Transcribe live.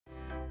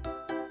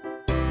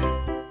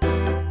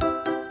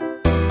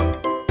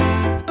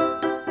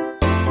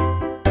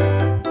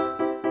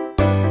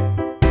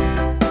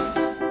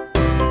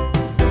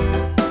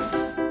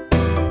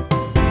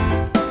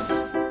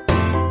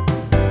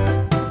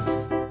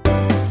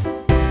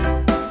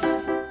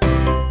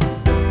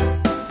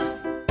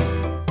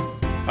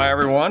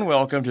everyone.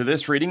 Welcome to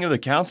this reading of the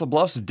Council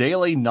Bluffs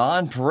Daily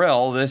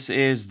Nonpareil. This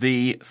is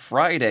the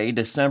Friday,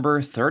 December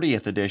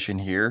 30th edition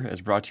here, as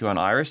brought to you on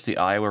IRIS, the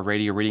Iowa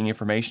Radio Reading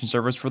Information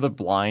Service for the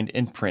blind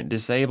and print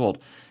disabled.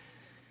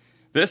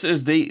 This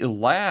is the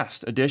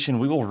last edition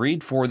we will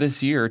read for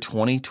this year,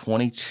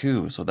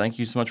 2022. So thank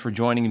you so much for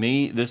joining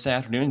me this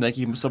afternoon. Thank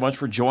you so much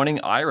for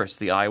joining IRIS,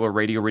 the Iowa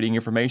Radio Reading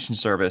Information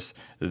Service,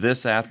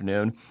 this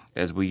afternoon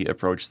as we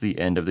approach the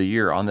end of the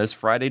year on this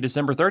Friday,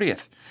 December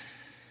 30th.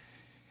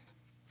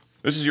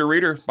 This is your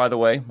reader, by the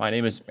way. My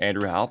name is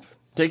Andrew Halp.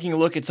 Taking a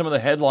look at some of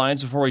the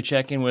headlines before we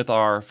check in with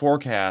our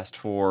forecast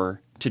for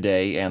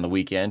today and the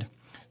weekend.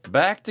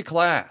 Back to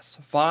class.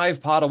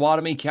 5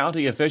 Pottawatomie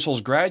County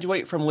officials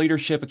graduate from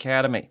Leadership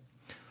Academy.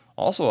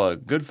 Also a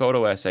good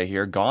photo essay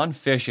here. Gone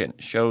Fishing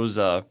shows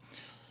a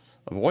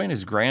boy and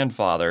his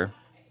grandfather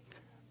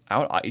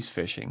out ice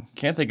fishing.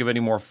 Can't think of any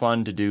more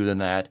fun to do than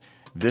that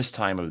this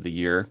time of the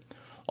year.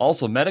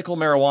 Also, medical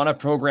marijuana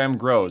program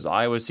grows.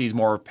 Iowa sees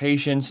more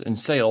patients and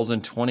sales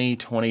in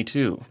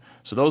 2022.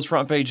 So those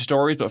front page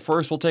stories, but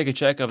first we'll take a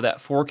check of that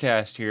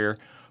forecast here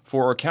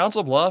for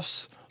Council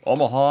Bluffs,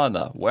 Omaha, and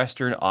the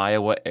western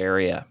Iowa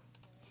area.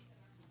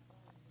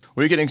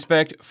 We can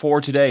expect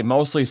for today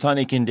mostly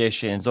sunny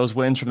conditions. Those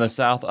winds from the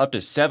south up to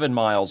 7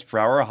 miles per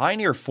hour, high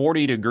near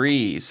 40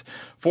 degrees.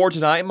 For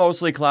tonight,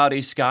 mostly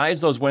cloudy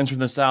skies. Those winds from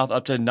the south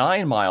up to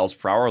 9 miles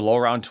per hour, low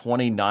around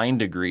 29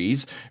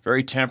 degrees.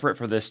 Very temperate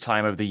for this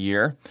time of the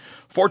year.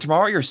 For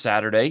tomorrow, your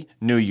Saturday,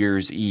 New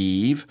Year's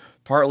Eve,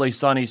 partly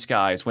sunny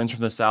skies. Winds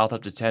from the south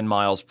up to 10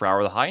 miles per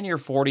hour, the high near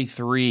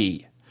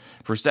 43.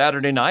 For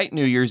Saturday night,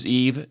 New Year's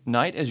Eve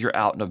night as you're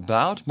out and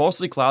about,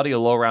 mostly cloudy, a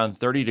low around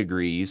 30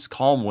 degrees,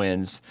 calm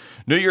winds.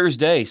 New Year's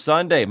Day,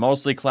 Sunday,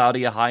 mostly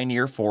cloudy, a high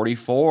near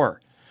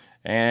 44.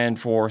 And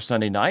for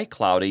Sunday night,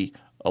 cloudy,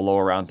 a low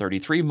around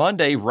 33.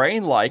 Monday,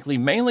 rain likely,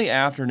 mainly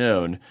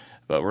afternoon,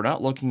 but we're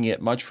not looking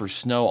at much for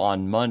snow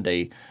on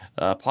Monday.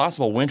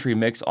 Possible wintry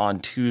mix on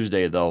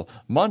Tuesday, though.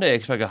 Monday,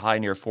 expect a high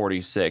near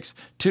 46.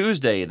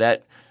 Tuesday,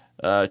 that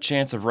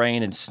chance of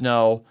rain and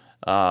snow,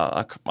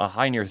 a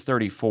high near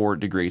 34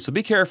 degrees. So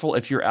be careful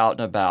if you're out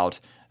and about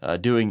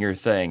doing your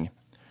thing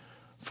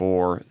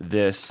for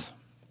this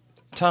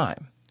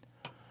time.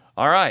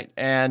 All right,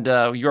 and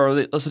you're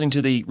listening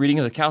to the reading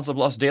of the Council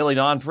Bluffs Daily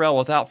Nonpareil.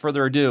 Without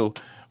further ado,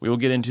 we will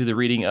get into the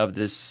reading of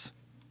this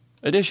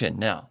edition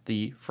now,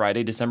 the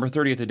Friday, December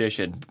 30th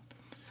edition.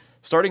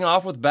 Starting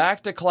off with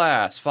Back to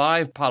Class,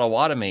 5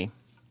 Pottawatomie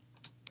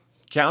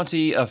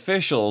County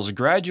officials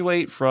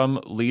graduate from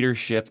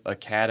Leadership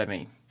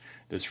Academy.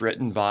 This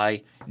written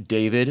by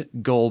David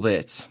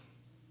Golbitz.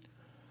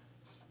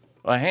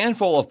 A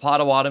handful of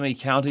Pottawatomie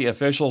County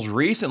officials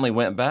recently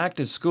went back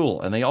to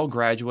school, and they all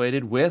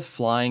graduated with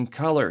flying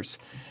colors.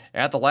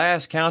 At the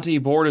last County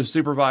Board of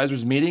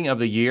Supervisors meeting of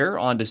the year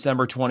on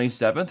December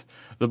 27th,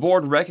 the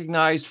board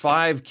recognized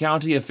 5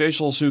 county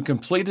officials who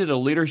completed a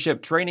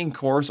leadership training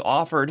course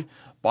offered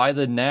by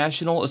the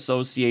National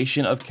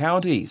Association of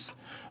Counties.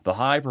 The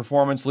High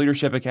Performance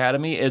Leadership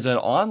Academy is an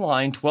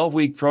online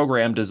 12-week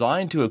program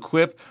designed to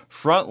equip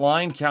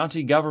frontline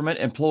county government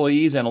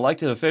employees and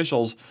elected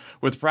officials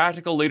with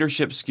practical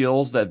leadership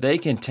skills that they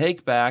can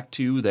take back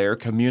to their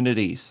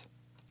communities.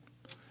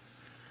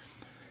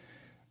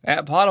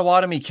 At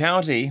Pottawatomie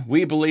County,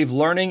 we believe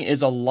learning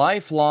is a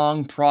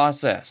lifelong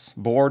process,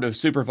 Board of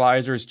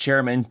Supervisors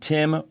Chairman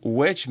Tim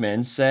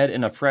Wichman said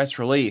in a press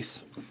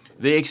release.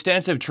 The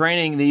extensive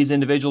training these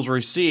individuals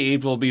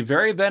received will be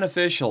very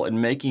beneficial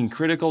in making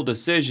critical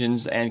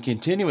decisions and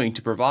continuing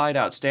to provide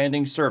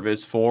outstanding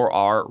service for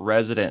our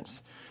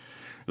residents.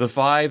 The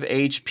 5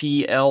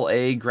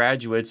 HPLA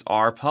graduates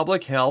are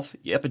Public Health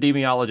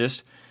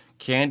Epidemiologist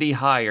Candy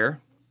Heyer,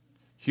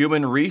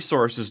 Human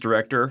Resources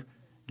Director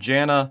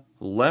Jana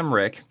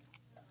Lemrick,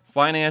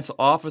 Finance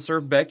Officer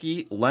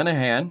Becky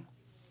Lenahan,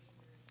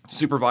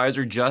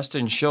 Supervisor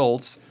Justin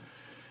Schultz,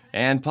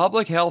 and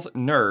Public Health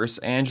Nurse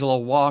Angela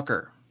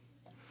Walker.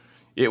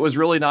 It was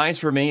really nice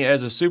for me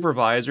as a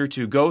supervisor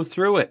to go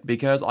through it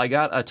because I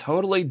got a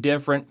totally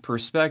different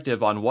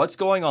perspective on what's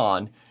going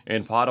on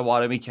in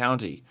Pottawatomie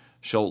County,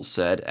 Schultz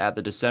said at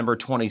the December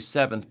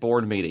 27th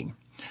board meeting.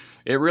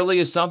 It really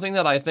is something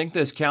that I think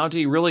this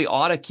county really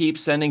ought to keep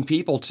sending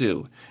people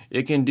to.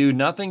 It can do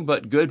nothing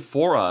but good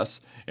for us,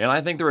 and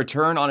I think the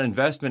return on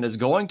investment is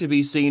going to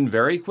be seen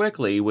very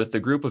quickly with the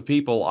group of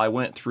people I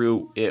went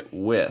through it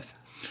with.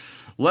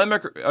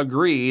 Lemrick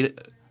agreed,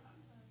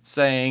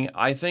 saying,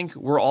 I think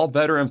we're all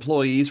better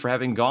employees for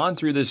having gone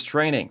through this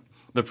training.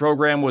 The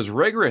program was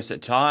rigorous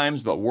at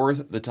times, but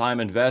worth the time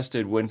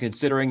invested when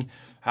considering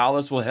how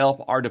this will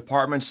help our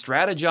department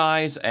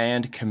strategize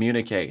and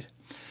communicate.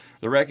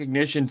 The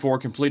recognition for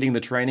completing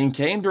the training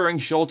came during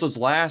Schultz's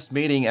last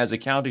meeting as a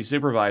county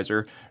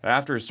supervisor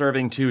after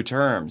serving 2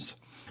 terms.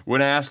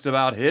 When asked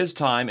about his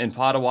time in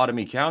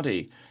Pottawatomie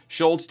County,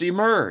 Schultz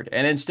demurred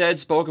and instead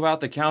spoke about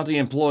the county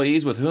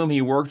employees with whom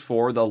he worked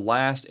for the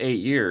last 8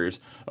 years,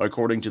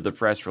 according to the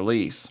press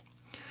release.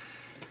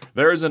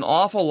 "There's an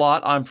awful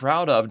lot I'm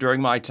proud of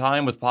during my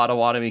time with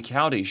Pottawatomie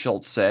County,"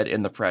 Schultz said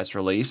in the press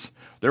release.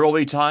 "There will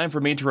be time for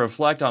me to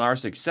reflect on our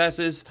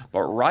successes,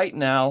 but right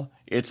now,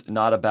 it's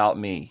not about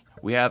me.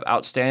 We have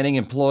outstanding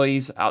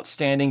employees,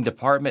 outstanding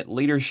department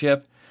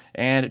leadership,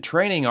 and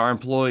training our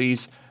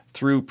employees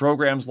through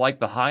programs like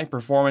the High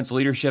Performance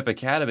Leadership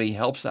Academy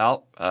helps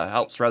put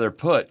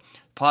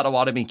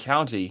Pottawatomie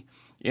County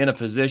in a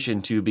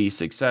position to be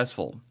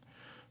successful."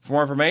 For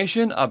more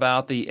information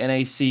about the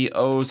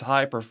NACO's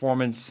High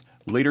Performance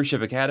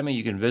Leadership Academy,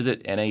 you can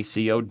visit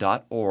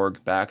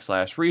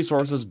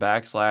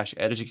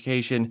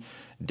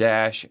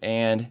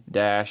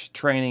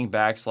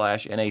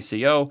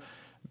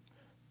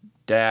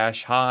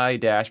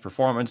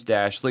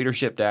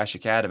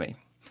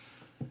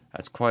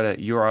That's quite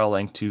a URL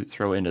link to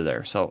throw into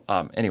there. So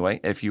anyway,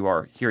 if you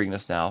are hearing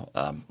this now,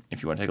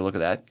 if you want to take a look at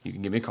that, you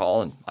can give me a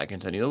call and I can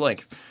send you the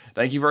link.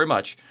 Thank you very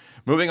much.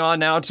 Moving on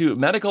now to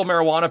medical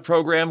marijuana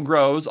program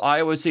grows.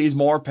 Iowa sees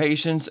more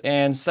patients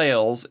and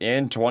sales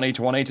in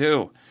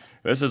 2022.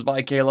 This is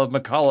by Caleb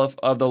McAuliffe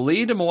of the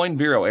Lee Des Moines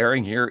Bureau,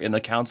 airing here in the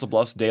Council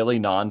Bluffs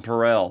Daily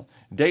Nonpareil.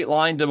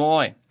 Dateline Des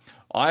Moines.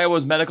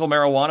 Iowa's medical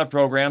marijuana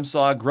program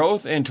saw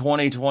growth in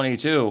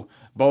 2022,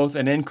 both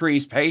in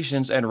increased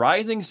patients and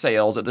rising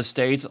sales at the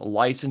state's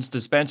licensed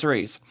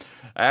dispensaries.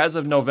 As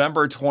of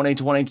November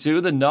 2022,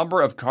 the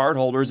number of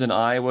cardholders in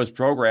Iowa's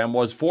program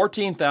was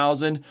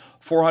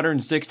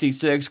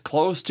 14,466,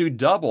 close to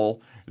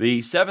double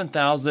the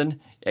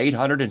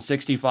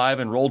 7,865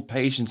 enrolled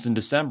patients in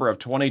December of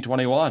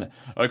 2021,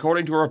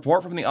 according to a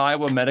report from the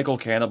Iowa Medical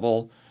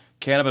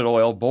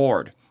Cannabinoid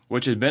Board,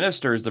 which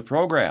administers the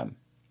program.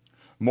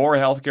 More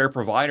healthcare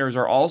providers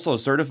are also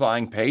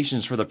certifying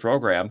patients for the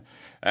program.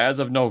 As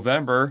of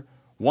November,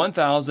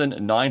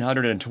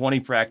 1,920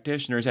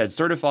 practitioners had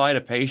certified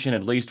a patient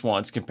at least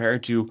once,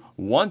 compared to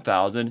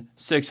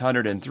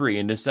 1,603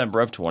 in December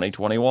of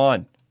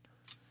 2021.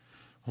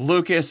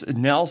 Lucas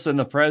Nelson,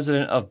 the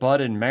president of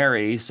Bud &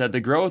 Mary, said the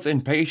growth in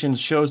patients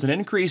shows an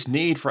increased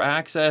need for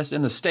access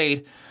in the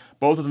state,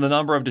 both in the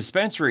number of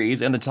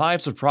dispensaries and the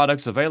types of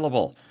products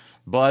available.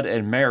 Bud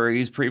 &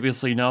 Mary's,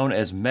 previously known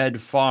as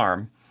Med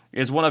Farm,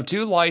 is one of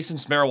two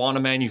licensed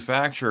marijuana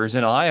manufacturers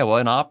in Iowa,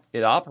 and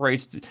it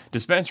operates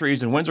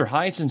dispensaries in Windsor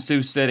Heights and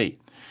Sioux City.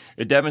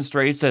 It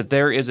demonstrates that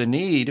there is a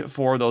need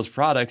for those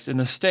products in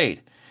the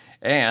state,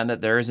 and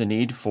that there is a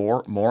need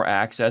for more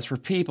access for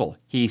people,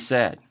 he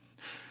said.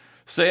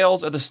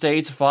 Sales at the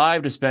state's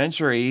 5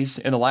 dispensaries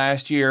in the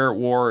last year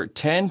were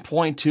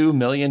 $10.2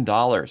 million,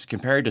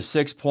 compared to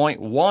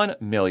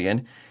 $6.1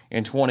 million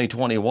in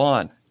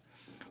 2021.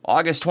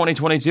 August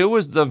 2022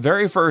 was the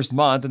very first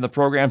month in the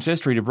program's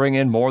history to bring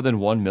in more than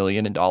 $1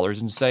 million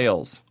in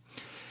sales.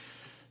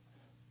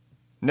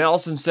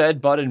 Nelson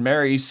said Bud &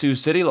 Mary's Sioux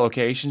City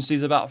location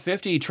sees about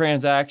 50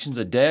 transactions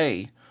a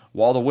day,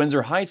 while the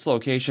Windsor Heights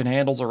location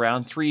handles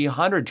around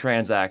 300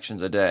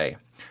 transactions a day.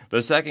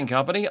 The second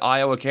company,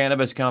 Iowa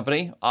Cannabis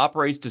Company,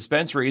 operates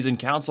dispensaries in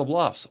Council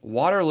Bluffs,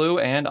 Waterloo,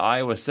 and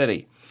Iowa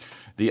City.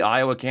 The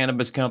Iowa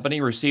Cannabis Company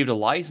received a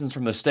license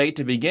from the state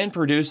to begin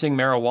producing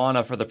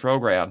marijuana for the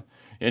program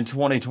in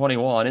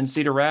 2021 in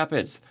Cedar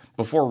Rapids,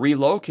 before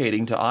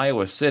relocating to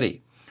Iowa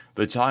City.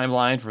 The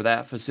timeline for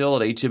that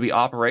facility to be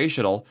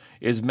operational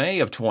is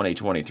May of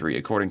 2023,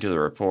 according to the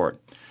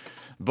report.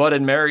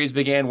 Bud & Mary's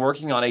began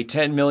working on a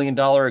 $10 million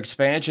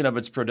expansion of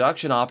its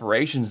production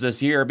operations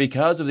this year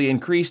because of the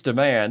increased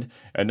demand,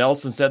 and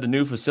Nelson said the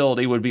new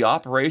facility would be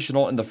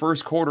operational in the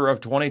first quarter of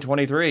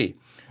 2023.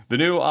 The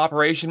new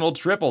operation will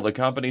triple the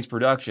company's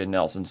production,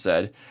 Nelson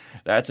said.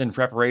 That's in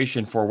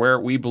preparation for where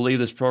we believe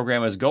this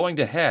program is going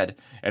to head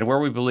and where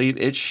we believe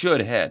it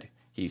should head,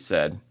 he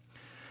said.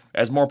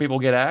 As more people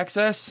get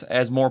access,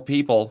 as more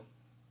people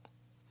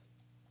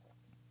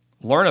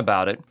learn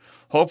about it,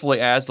 hopefully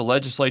as the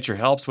legislature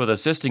helps with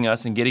assisting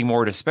us in getting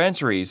more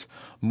dispensaries,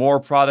 more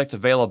product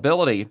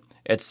availability,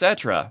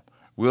 etc.,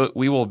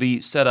 we will be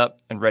set up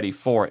and ready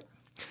for it.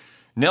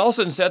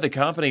 Nelson said the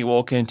company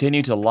will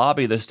continue to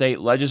lobby the state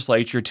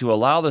legislature to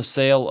allow the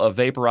sale of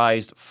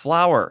vaporized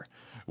flower,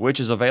 which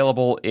is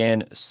available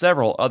in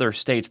several other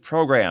states'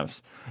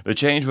 programs. The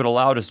change would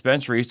allow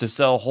dispensaries to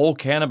sell whole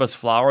cannabis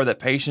flower that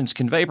patients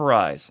can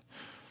vaporize.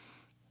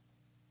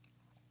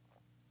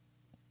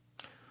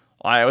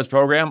 Iowa's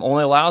program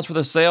only allows for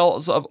the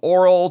sales of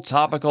oral,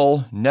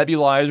 topical,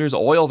 nebulizers,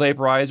 oil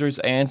vaporizers,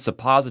 and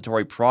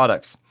suppository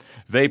products.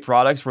 Vape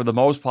products were the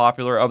most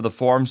popular of the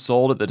forms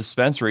sold at the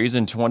dispensaries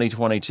in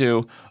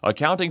 2022,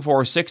 accounting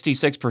for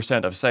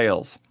 66% of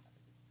sales.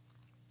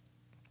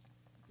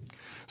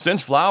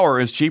 Since flower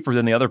is cheaper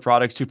than the other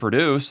products to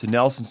produce,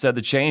 Nelson said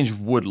the change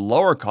would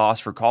lower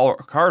costs for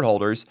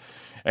cardholders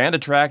and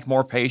attract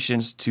more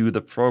patients to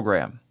the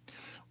program.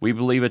 We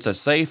believe it's a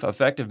safe,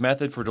 effective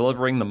method for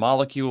delivering the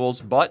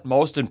molecules, but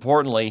most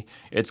importantly,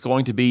 it's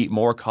going to be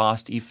more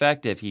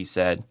cost-effective, he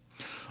said.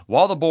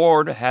 While the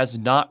board has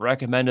not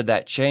recommended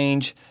that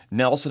change,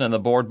 Nelson and the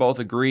board both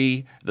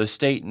agree the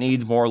state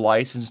needs more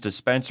licensed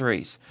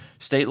dispensaries.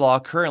 State law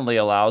currently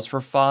allows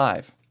for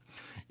 5.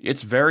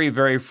 It's very,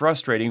 very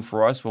frustrating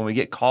for us when we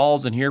get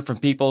calls and hear from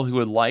people who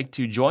would like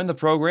to join the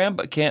program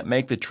but can't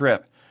make the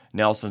trip,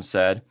 Nelson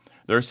said.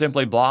 They're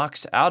simply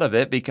blocked out of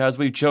it because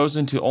we've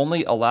chosen to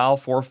only allow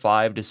for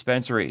 5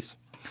 dispensaries.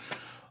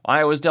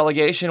 Iowa's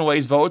delegation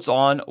weighs votes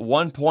on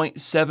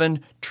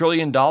 $1.7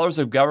 trillion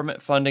of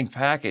government funding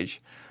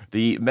package.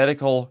 The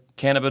Medical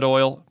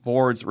Cannabidiol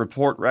Board's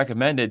report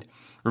recommended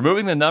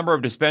removing the number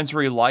of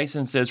dispensary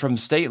licenses from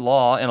state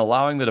law and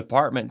allowing the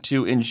department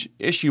to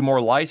issue more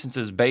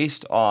licenses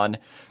based on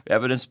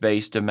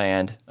evidence-based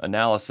demand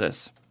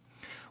analysis.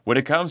 When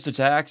it comes to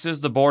taxes,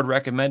 the board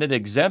recommended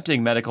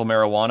exempting medical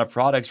marijuana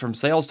products from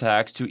sales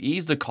tax to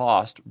ease the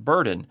cost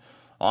burden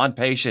on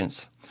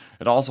patients.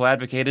 It also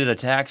advocated a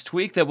tax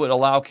tweak that would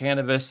allow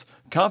cannabis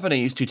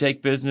companies to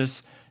take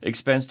business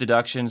expense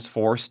deductions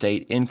for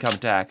state income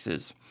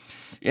taxes.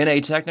 In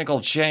a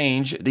technical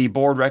change, the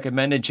board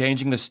recommended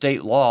changing the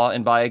state law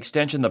and by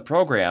extension the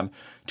program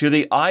to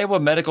the Iowa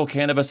Medical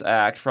Cannabis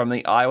Act from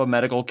the Iowa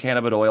Medical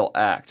Cannabidiol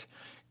Act.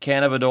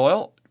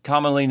 Cannabidiol,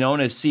 commonly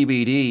known as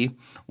CBD,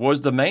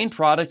 was the main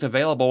product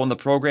available when the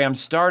program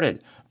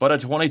started, but a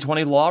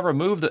 2020 law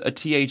removed a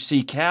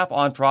THC cap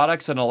on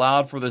products and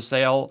allowed for the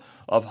sale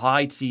of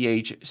high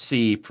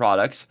THC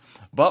products,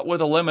 but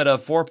with a limit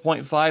of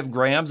 4.5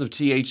 grams of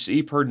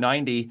THC per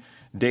 90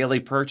 daily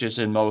purchase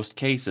in most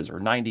cases, or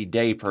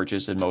 90-day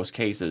purchase in most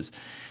cases.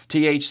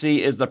 THC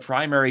is the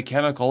primary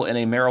chemical in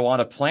a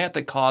marijuana plant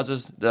that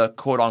causes the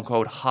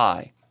quote-unquote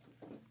high.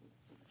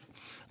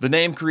 The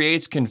name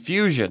creates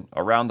confusion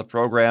around the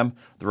program,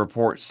 the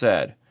report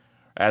said,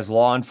 as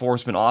law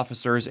enforcement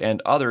officers and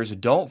others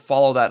don't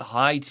follow that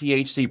high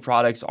THC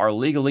products are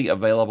legally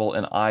available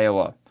in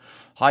Iowa.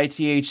 High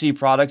THC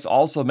products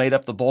also made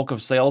up the bulk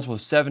of sales with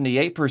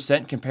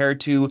 78%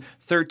 compared to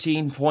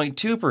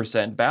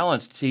 13.2%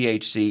 balanced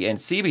THC and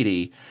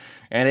CBD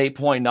and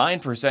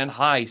 8.9%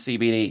 high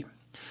CBD.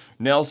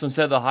 Nelson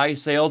said the high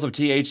sales of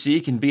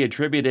THC can be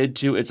attributed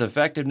to its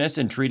effectiveness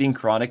in treating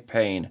chronic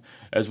pain,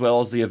 as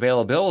well as the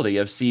availability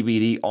of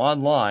CBD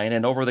online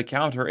and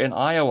over-the-counter in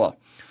Iowa.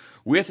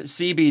 With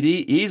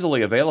CBD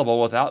easily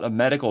available without a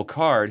medical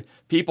card,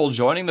 people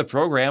joining the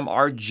program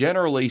are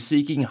generally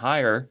seeking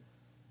higher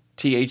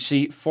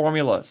THC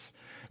formulas.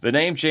 The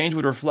name change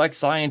would reflect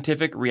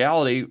scientific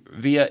reality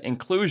via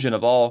inclusion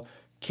of all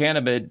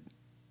cannabinoids,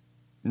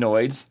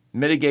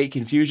 mitigate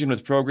confusion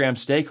with program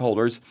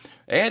stakeholders,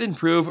 and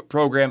improve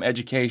program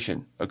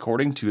education,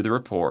 according to the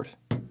report.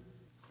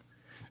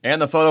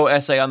 And the photo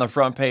essay on the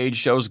front page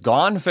shows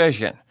Gone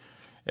Fishing.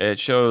 It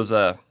shows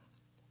a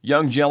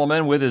young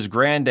gentleman with his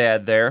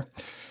granddad there.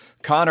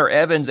 Connor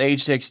Evans,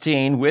 age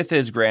 16, with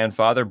his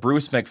grandfather,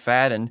 Bruce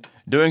McFadden,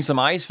 doing some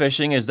ice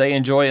fishing as they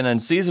enjoy an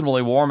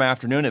unseasonably warm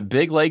afternoon at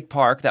Big Lake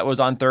Park. That was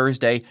on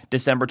Thursday,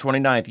 December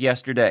 29th,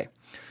 yesterday.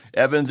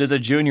 Evans is a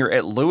junior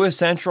at Lewis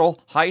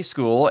Central High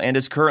School and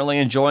is currently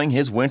enjoying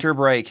his winter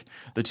break.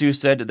 The two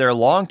said they're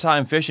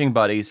longtime fishing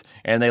buddies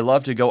and they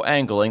love to go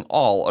angling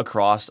all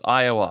across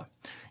Iowa.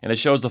 And it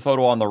shows the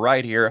photo on the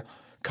right here.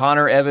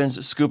 Connor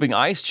Evans scooping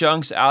ice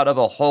chunks out of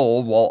a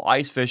hole while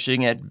ice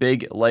fishing at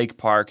Big Lake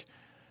Park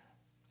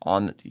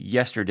on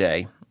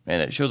yesterday.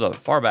 And it shows a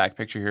far back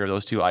picture here of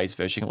those two ice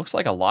fishing. It looks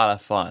like a lot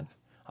of fun.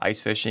 Ice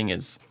fishing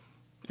is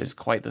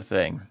quite the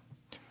thing.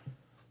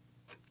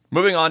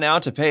 Moving on now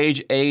to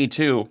page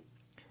A2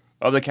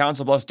 of the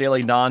Council Bluffs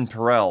Daily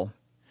Non-Pareil.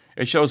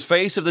 It shows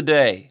Face of the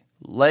Day,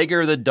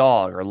 Lager the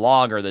dog, or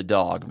Logger the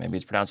dog. Maybe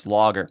it's pronounced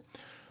Logger.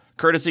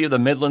 Courtesy of the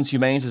Midlands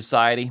Humane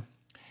Society.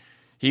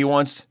 He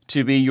wants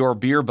to be your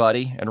beer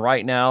buddy, and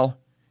right now,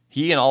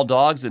 he and all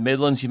dogs at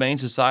Midlands Humane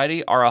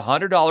Society are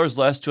 $100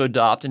 less to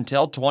adopt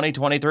until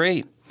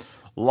 2023.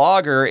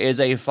 Logger is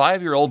a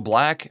 5-year-old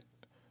black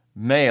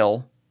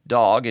male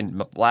dog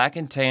in black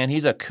and tan.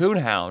 He's a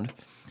coonhound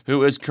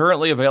who is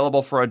currently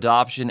available for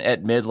adoption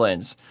at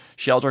Midlands.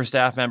 Shelter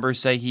staff members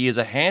say he is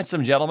a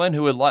handsome gentleman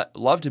who would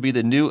love to be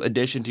the new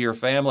addition to your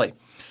family.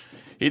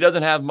 He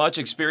doesn't have much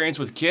experience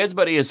with kids,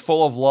 but he is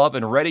full of love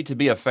and ready to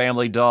be a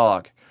family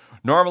dog.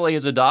 Normally,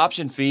 his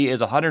adoption fee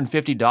is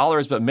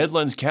 $150, but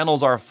Midlands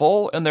kennels are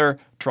full, and they're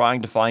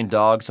trying to find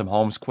dogs some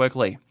homes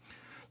quickly.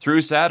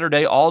 Through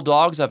Saturday, all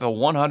dogs have a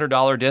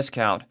 $100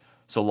 discount,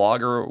 so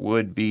Logger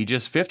would be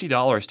just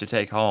 $50 to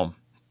take home.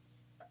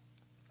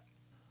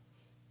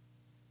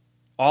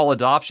 All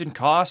adoption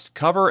costs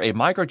cover a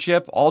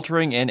microchip,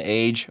 altering and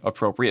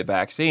age-appropriate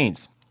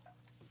vaccines.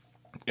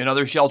 In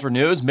other shelter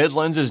news,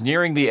 Midlands is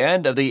nearing the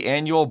end of the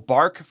annual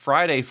Bark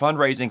Friday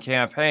fundraising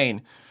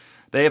campaign.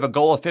 They have a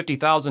goal of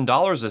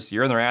 $50,000 this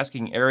year, and they're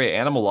asking area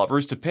animal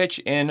lovers to pitch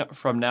in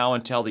from now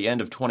until the end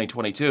of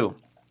 2022.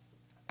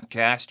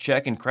 Cash,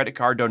 check, and credit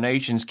card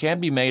donations can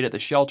be made at the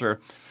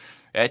shelter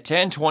at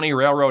 1020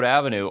 Railroad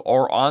Avenue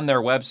or on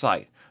their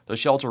website. The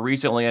shelter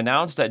recently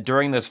announced that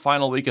during this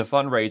final week of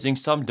fundraising,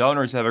 some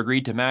donors have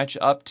agreed to match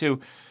up to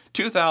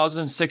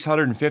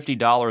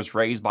 $2,650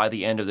 raised by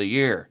the end of the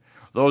year.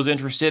 Those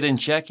interested in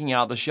checking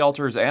out the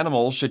shelter's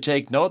animals should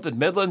take note that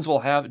Midlands will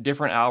have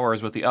different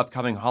hours with the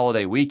upcoming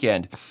holiday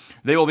weekend.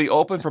 They will be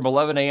open from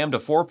 11 a.m. to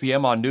 4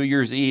 p.m. on New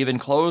Year's Eve and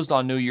closed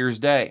on New Year's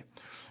Day.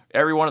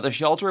 Everyone at the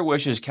shelter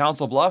wishes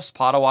Council Bluffs,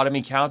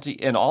 Pottawatomie County,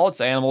 and all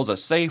its animals a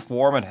safe,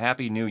 warm, and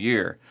happy new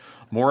year.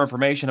 More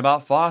information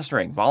about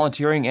fostering,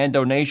 volunteering, and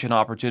donation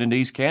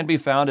opportunities can be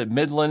found at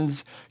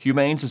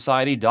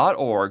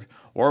midlandshumanesociety.org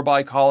or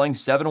by calling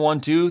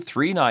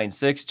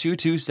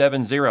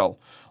 712-396-2270.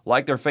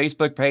 Like their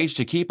Facebook page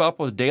to keep up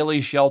with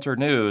daily shelter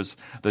news.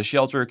 The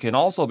shelter can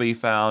also be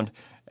found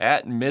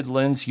at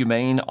Midlands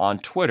Humane on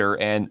Twitter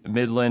and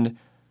Midlands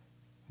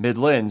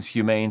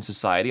Humane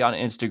Society on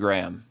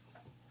Instagram.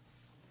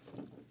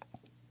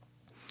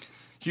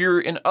 Here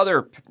in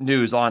other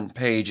news on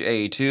page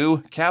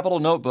A2, Capital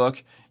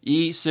Notebook,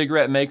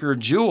 e-cigarette maker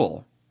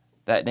Juul,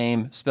 that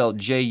name spelled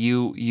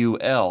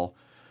J-U-U-L,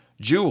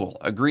 Juul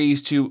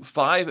agrees to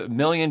 $5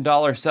 million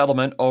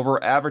settlement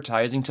over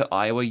advertising to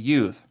Iowa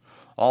youth.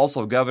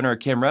 Also, Governor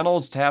Kim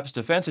Reynolds taps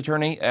defense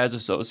attorney as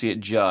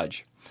associate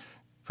judge.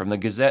 From the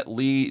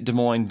Gazette-Lee Des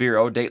Moines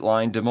Bureau,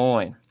 Dateline Des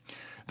Moines.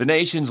 The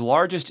nation's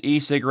largest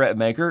e-cigarette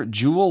maker,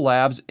 Juul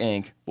Labs,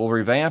 Inc., will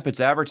revamp its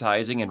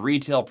advertising and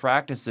retail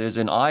practices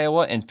in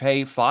Iowa and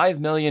pay $5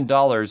 million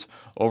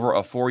over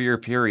a 4-year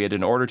period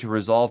in order to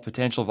resolve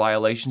potential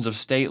violations of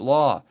state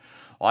law.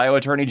 Iowa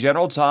Attorney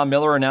General Tom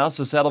Miller announced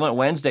the settlement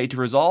Wednesday to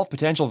resolve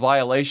potential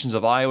violations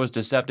of Iowa's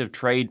Deceptive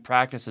Trade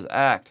Practices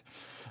Act.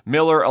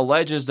 Miller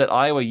alleges that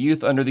Iowa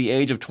youth under the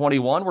age of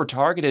 21 were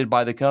targeted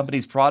by the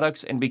company's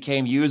products and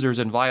became users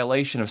in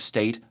violation of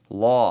state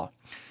law.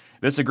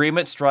 This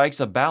agreement strikes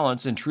a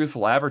balance in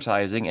truthful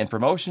advertising and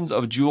promotions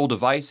of Juul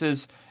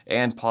devices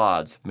and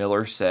pods,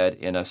 Miller said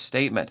in a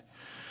statement.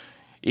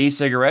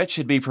 E-cigarettes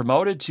should be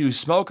promoted to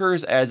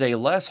smokers as a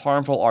less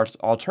harmful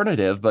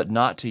alternative, but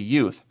not to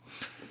youth.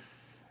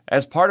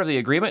 As part of the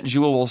agreement,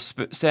 Juul will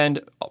send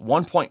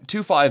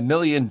 $1.25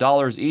 million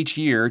each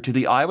year to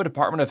the Iowa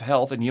Department of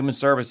Health and Human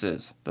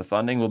Services. The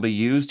funding will be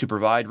used to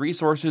provide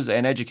resources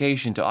and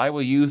education to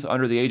Iowa youth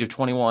under the age of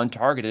 21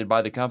 targeted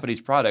by the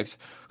company's products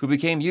who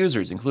became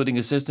users, including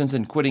assistance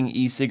in quitting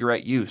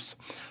e-cigarette use.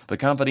 The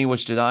company,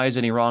 which denies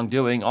any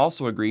wrongdoing,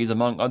 also agrees,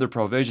 among other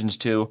provisions,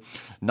 to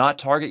not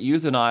target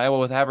youth in Iowa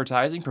with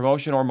advertising,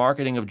 promotion, or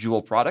marketing of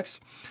Juul products,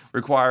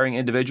 requiring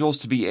individuals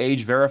to be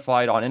age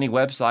verified on any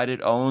website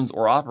it owns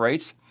or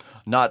operates,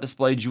 not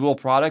display Juul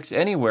products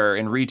anywhere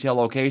in retail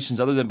locations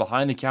other than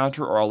behind the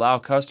counter or allow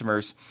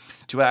customers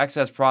to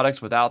access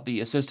products without the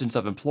assistance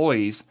of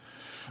employees,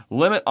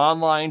 limit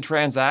online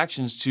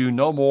transactions to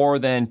no more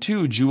than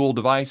 2 Juul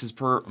devices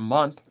per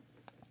month,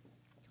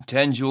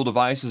 10 Juul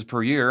devices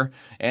per year,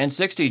 and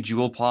 60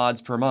 Juul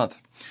pods per month.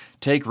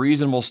 Take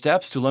reasonable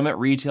steps to limit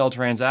retail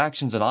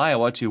transactions in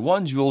Iowa to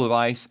 1 Juul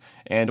device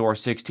and or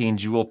 16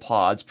 Juul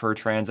pods per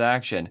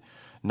transaction.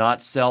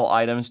 Not sell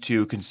items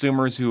to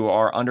consumers who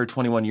are under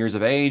 21 years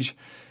of age.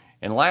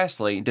 And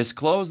lastly,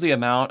 disclose the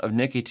amount of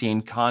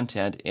nicotine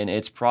content in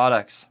its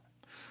products.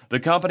 The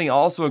company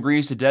also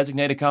agrees to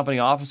designate a company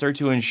officer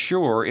to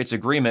ensure its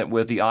agreement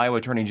with the Iowa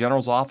Attorney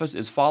General's office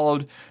is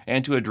followed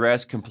and to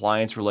address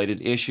compliance-related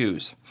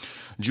issues.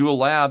 Juul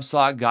Labs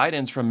sought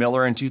guidance from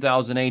Miller in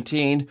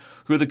 2018,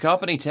 who the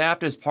company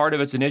tapped as part of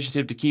its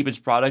initiative to keep its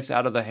products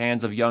out of the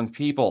hands of young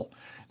people.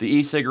 The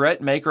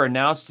e-cigarette maker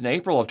announced in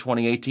April of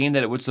 2018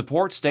 that it would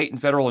support state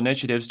and federal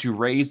initiatives to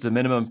raise the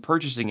minimum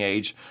purchasing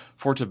age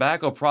for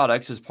tobacco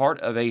products as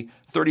part of a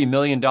 $30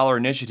 million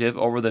initiative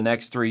over the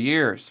next 3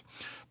 years.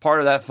 Part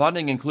of that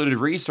funding included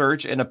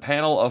research and a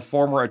panel of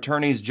former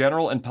attorneys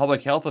general and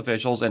public health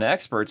officials and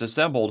experts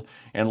assembled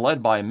and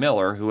led by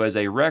Miller, who has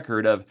a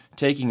record of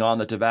taking on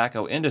the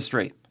tobacco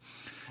industry.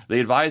 The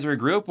advisory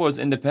group was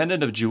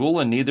independent of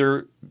Juul, and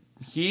neither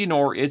he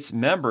nor its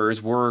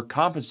members were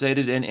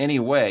compensated in any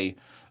way,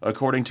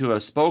 according to a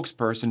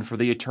spokesperson for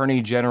the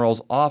Attorney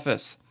General's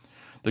office.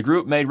 The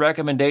group made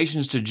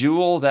recommendations to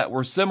Juul that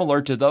were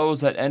similar to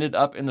those that ended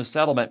up in the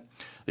settlement.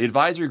 The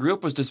advisory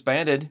group was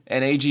disbanded,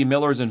 and A.G.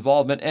 Miller's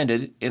involvement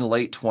ended in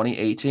late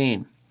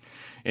 2018.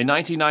 In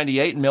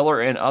 1998, Miller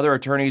and other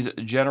attorneys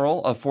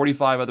general of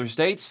 45 other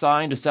states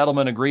signed a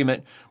settlement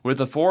agreement with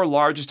the 4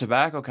 largest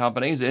tobacco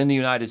companies in the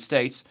United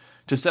States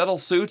to settle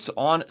suits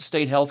on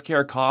state health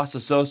care costs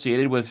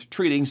associated with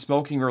treating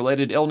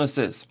smoking-related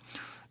illnesses.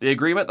 The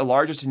agreement, the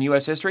largest in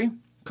U.S. history,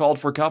 called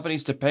for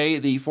companies to pay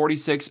the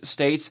 46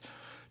 states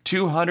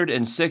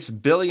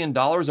 $206 billion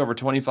over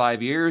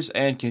 25 years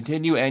and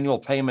continue annual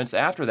payments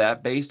after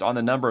that based on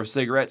the number of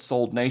cigarettes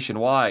sold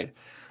nationwide.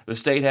 The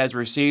state has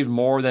received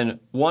more than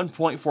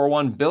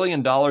 $1.41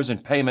 billion in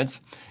payments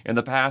in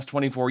the past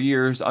 24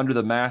 years under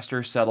the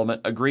Master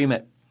Settlement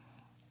Agreement.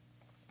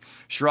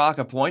 Schrock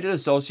appointed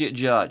associate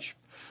judge.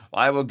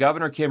 Iowa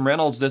Governor Kim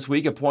Reynolds this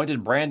week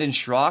appointed Brandon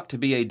Schrock to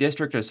be a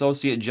district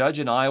associate judge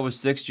in Iowa's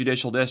 6th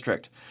Judicial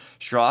District.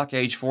 Schrock,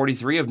 age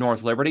 43, of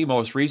North Liberty,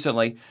 most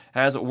recently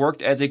has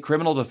worked as a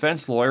criminal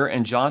defense lawyer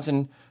in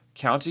Johnson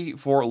County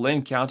for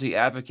Lynn County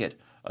Advocate,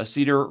 a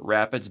Cedar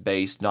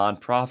Rapids-based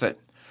nonprofit.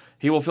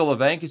 He will fill a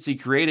vacancy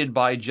created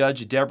by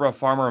Judge Deborah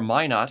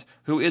Farmer-Minot,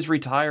 who is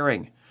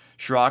retiring.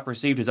 Schrock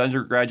received his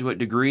undergraduate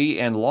degree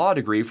and law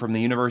degree from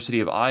the University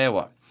of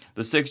Iowa.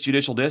 The 6th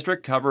Judicial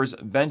District covers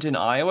Benton,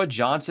 Iowa,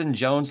 Johnson,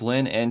 Jones,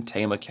 Lynn, and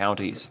Tama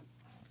counties.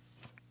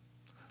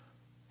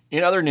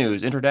 In other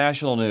news,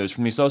 international news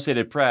from the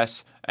Associated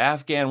Press,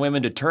 Afghan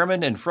women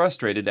determined and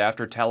frustrated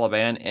after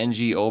Taliban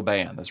NGO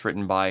ban. That's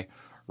written by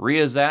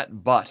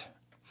Riyazat Butt.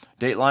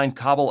 Dateline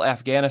Kabul,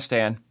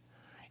 Afghanistan.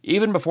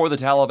 Even before the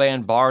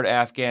Taliban barred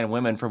Afghan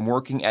women from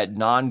working at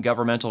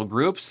non-governmental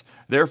groups,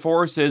 their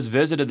forces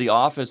visited the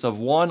office of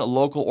one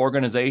local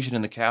organization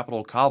in the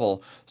capital,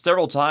 Kabul,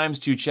 several times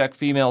to check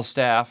female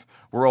staff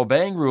were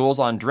obeying rules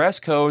on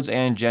dress codes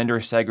and gender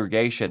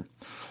segregation.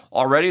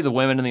 Already, the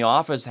women in the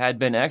office had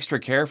been extra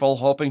careful,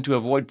 hoping to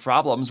avoid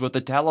problems with the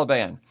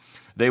Taliban.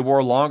 They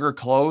wore longer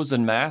clothes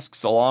and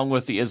masks along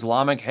with the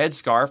Islamic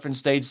headscarf and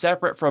stayed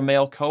separate from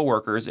male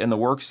co-workers in the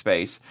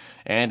workspace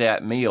and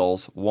at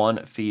meals,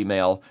 one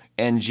female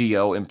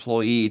NGO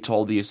employee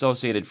told the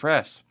Associated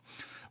Press.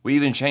 We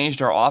even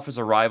changed our office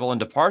arrival and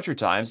departure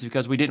times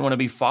because we didn't want to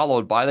be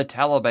followed by the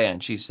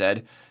Taliban, she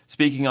said,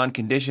 speaking on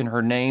condition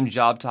her name,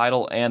 job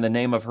title, and the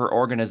name of her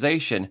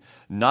organization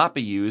not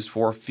be used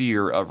for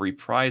fear of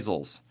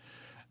reprisals.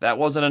 That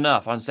wasn't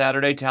enough. On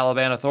Saturday,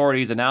 Taliban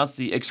authorities announced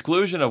the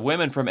exclusion of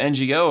women from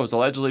NGOs,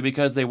 allegedly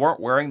because they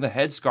weren't wearing the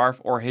headscarf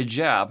or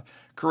hijab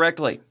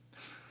correctly.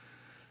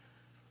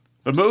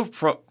 The move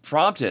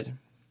prompted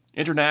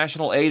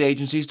international aid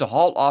agencies to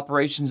halt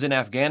operations in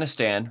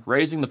Afghanistan,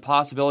 raising the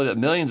possibility that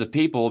millions of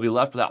people will be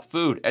left without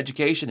food,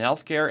 education,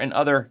 healthcare, and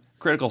other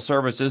critical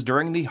services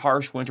during the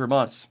harsh winter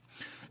months.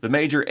 The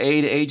major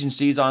aid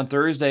agencies on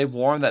Thursday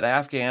warned that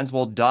Afghans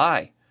will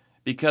die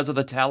because of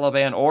the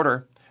Taliban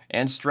order,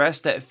 and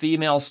stressed that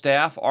female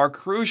staff are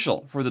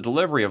crucial for the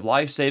delivery of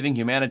life-saving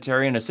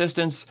humanitarian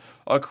assistance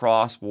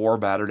across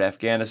war-battered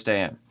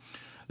Afghanistan.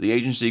 The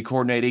agency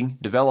coordinating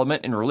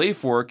development and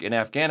relief work in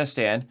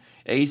Afghanistan,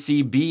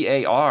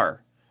 ACBAR,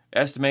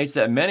 estimates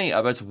that many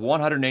of its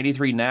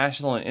 183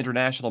 national and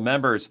international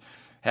members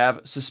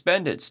have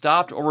suspended,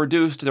 stopped, or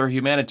reduced their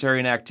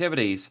humanitarian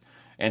activities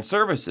and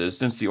services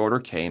since the order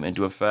came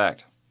into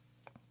effect.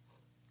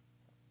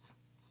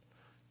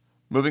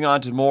 Moving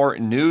on to more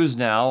news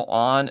now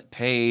on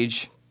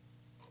page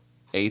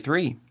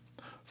A3.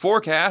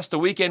 Forecast, the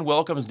weekend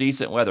welcomes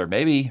decent weather.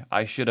 Maybe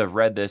I should have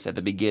read this at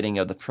the beginning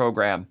of the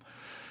program.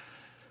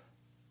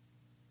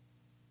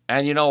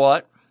 And you know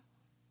what?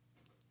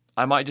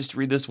 I might just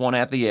read this one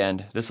at the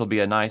end. This will be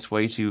a nice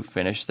way to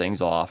finish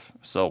things off.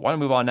 So I want to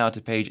move on now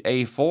to page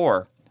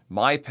A4.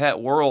 My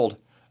Pet World.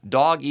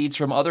 Dog eats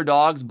from other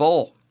dog's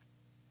bowl.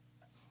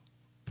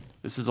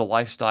 This is a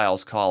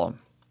lifestyles column.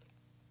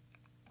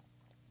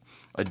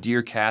 A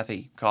Dear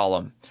Kathy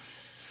column.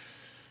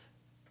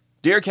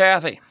 Dear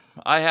Kathy,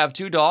 I have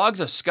 2 dogs,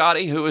 a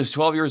Scotty who is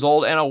 12 years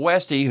old and a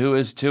Westie who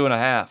is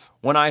 2.5.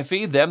 When I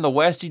feed them, the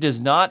Westie does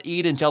not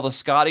eat until the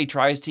Scotty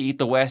tries to eat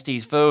the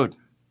Westie's food.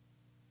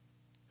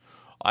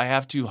 I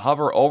have to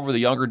hover over the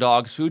younger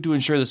dog's food to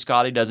ensure the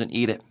Scotty doesn't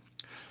eat it.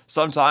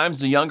 Sometimes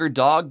the younger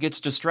dog gets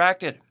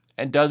distracted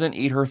and doesn't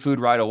eat her food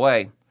right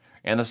away,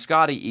 and the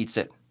Scotty eats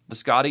it. The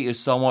Scotty is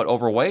somewhat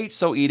overweight,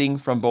 so eating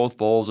from both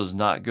bowls is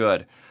not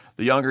good.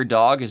 The younger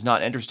dog is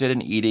not interested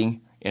in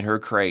eating in her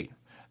crate.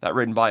 That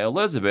written by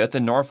Elizabeth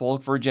in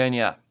Norfolk,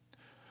 Virginia.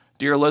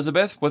 Dear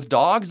Elizabeth, with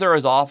dogs there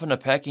is often a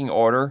pecking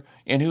order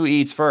in who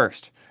eats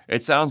first.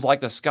 It sounds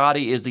like the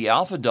Scotty is the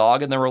alpha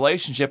dog in the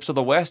relationship, so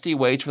the Westie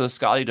waits for the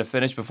Scotty to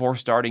finish before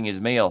starting his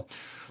meal.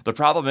 The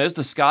problem is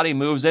the Scotty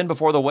moves in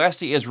before the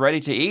Westie is ready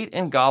to eat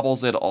and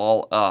gobbles it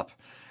all up.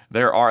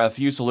 There are a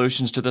few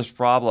solutions to this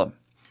problem.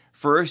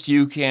 First,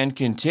 you can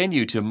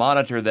continue to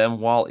monitor them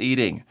while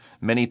eating.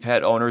 Many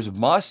pet owners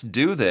must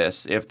do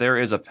this if there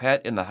is a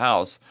pet in the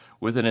house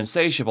with an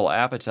insatiable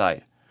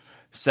appetite.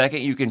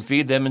 Second, you can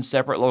feed them in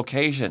separate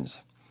locations.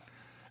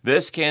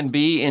 This can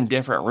be in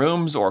different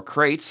rooms or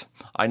crates.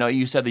 I know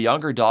you said the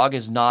younger dog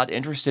is not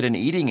interested in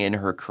eating in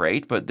her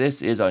crate, but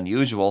this is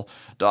unusual.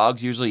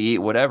 Dogs usually eat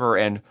whatever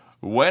and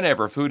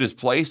whenever food is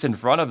placed in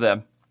front of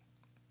them.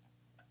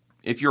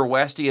 If your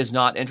Westie is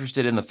not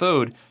interested in the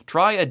food,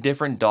 try a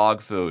different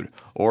dog food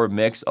or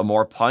mix a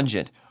more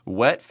pungent,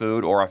 wet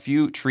food or a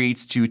few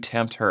treats to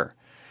tempt her.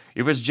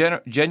 If it's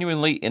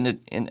genuinely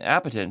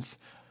inappetence,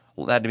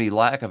 that would be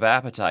lack of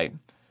appetite,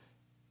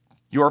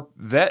 your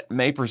vet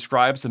may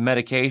prescribe some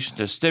medication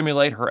to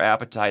stimulate her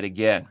appetite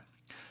again.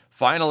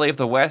 Finally, if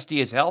the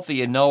Westie is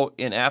healthy and no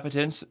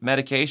inappetence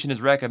medication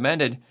is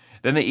recommended,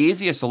 then the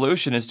easiest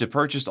solution is to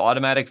purchase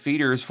automatic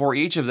feeders for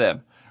each of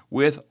them.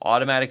 With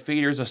automatic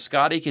feeders, a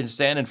Scotty can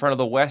stand in front of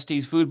the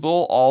Westie's food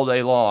bowl all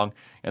day long,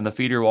 and the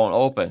feeder won't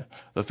open.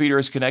 The feeder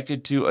is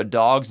connected to a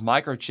dog's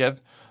microchip,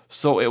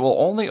 so it will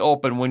only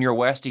open when your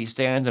Westie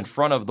stands in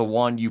front of the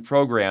one you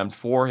programmed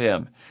for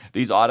him.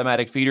 These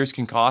automatic feeders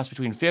can cost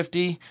between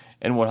 $50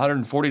 and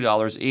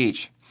 $140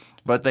 each,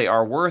 but they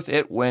are worth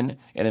it when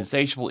an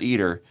insatiable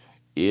eater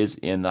is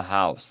in the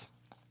house.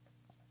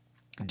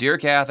 Dear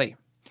Kathy,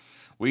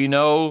 we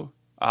know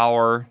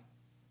our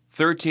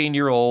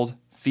 13-year-old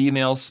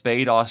female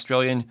spayed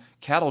Australian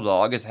cattle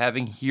dog is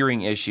having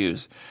hearing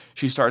issues.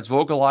 She starts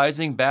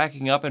vocalizing,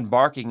 backing up, and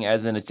barking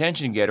as an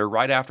attention getter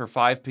right after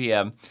 5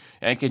 p.m.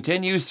 and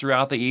continues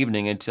throughout the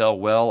evening until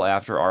well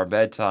after our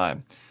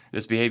bedtime.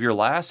 This behavior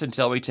lasts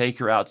until we take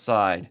her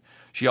outside.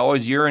 She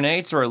always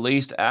urinates, or at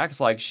least acts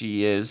like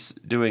she is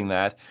doing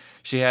that.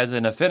 She has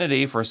an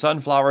affinity for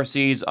sunflower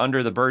seeds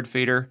under the bird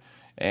feeder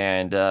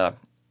and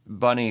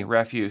bunny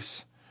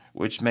refuse,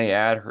 which may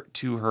add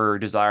to her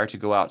desire to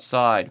go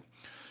outside.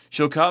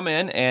 She'll come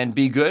in and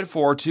be good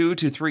for 2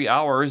 to 3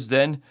 hours,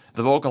 then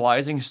the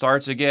vocalizing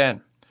starts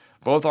again.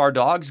 Both our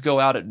dogs go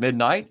out at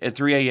midnight, at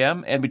 3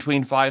 a.m., and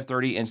between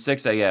 5:30 and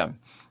 6 a.m.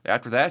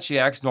 After that, she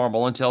acts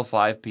normal until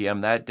 5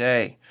 p.m. that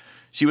day.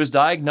 She was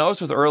diagnosed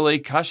with early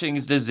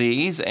Cushing's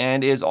disease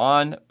and is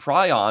on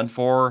prion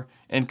for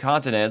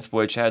incontinence,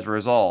 which has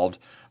resolved.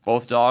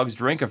 Both dogs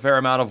drink a fair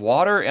amount of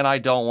water, and I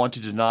don't want to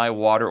deny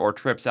water or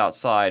trips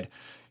outside.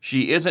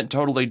 She isn't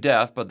totally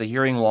deaf, but the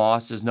hearing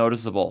loss is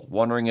noticeable.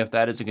 Wondering if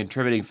that is a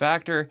contributing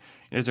factor,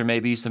 and if there may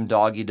be some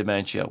doggy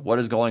dementia. What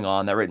is going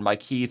on? That written by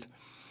Keith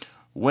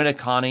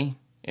Winnicott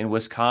in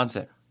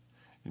Wisconsin.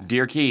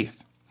 Dear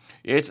Keith,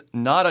 it's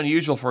not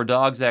unusual for a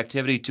dog's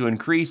activity to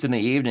increase in the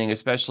evening,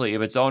 especially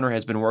if its owner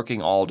has been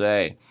working all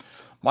day.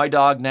 My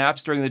dog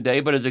naps during the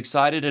day but is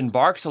excited and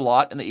barks a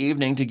lot in the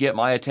evening to get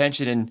my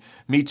attention and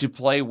me to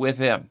play with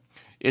him.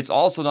 It's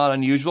also not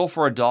unusual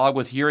for a dog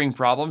with hearing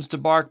problems to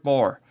bark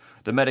more.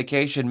 The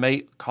medication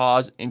may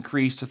cause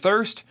increased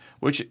thirst,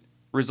 which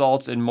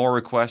results in more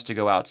requests to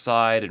go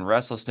outside, and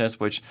restlessness,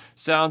 which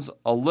sounds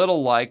a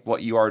little like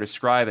what you are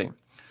describing.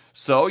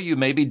 So you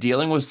may be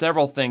dealing with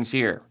several things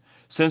here.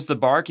 Since the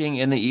barking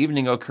in the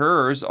evening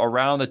occurs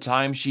around the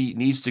time she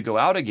needs to go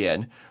out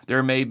again,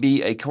 there may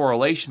be a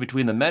correlation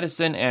between the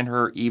medicine and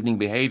her evening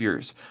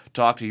behaviors.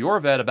 Talk to your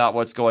vet about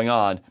what's going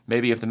on.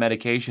 Maybe if the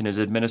medication is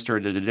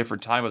administered at a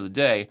different time of the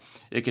day,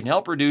 it can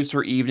help reduce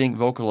her evening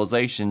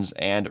vocalizations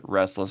and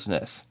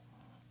restlessness.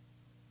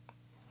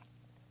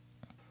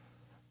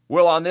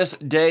 Well, on this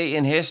day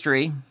in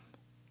history,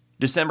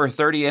 December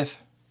 30th,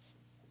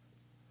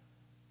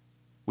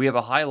 we have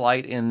a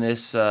highlight in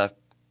this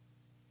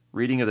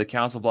reading of the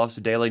Council Bluffs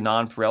Daily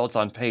Nonpareil. It's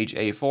on page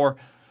A4.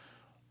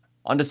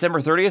 On December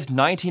 30th,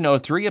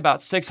 1903,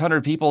 about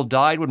 600 people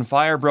died when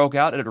fire broke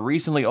out at a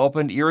recently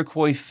opened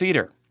Iroquois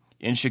theater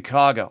in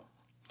Chicago.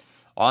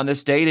 On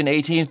this date in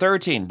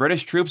 1813,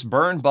 British troops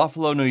burned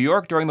Buffalo, New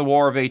York during the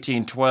War of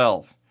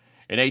 1812.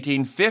 In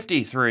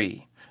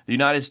 1853, the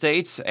United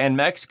States and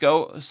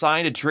Mexico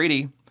signed a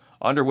treaty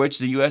under which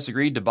the U.S.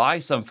 agreed to buy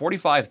some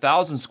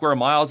 45,000 square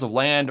miles of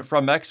land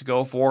from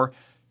Mexico for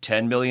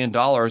 $10 million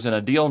in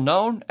a deal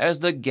known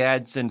as the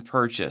Gadsden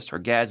Purchase, or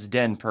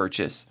Gadsden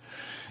Purchase.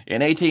 In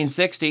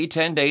 1860,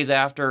 10 days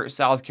after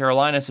South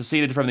Carolina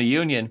seceded from the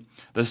Union,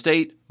 the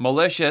state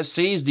militia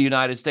seized the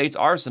United States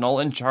arsenal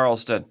in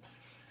Charleston.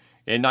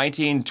 In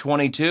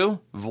 1922,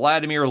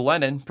 Vladimir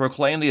Lenin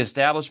proclaimed the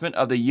establishment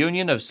of the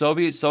Union of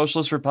Soviet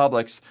Socialist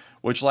Republics,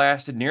 which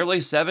lasted nearly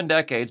 7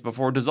 decades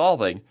before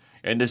dissolving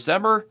in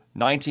December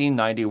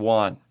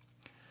 1991.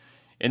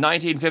 In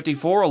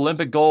 1954,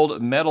 Olympic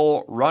gold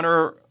medal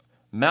runner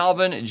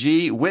Malvin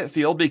G.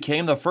 Whitfield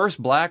became the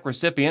first black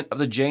recipient of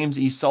the James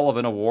E.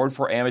 Sullivan Award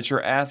for Amateur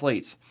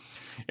Athletes.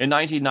 In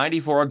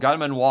 1994, a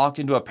gunman walked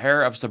into a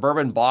pair of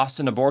suburban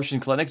Boston abortion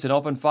clinics and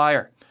opened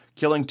fire,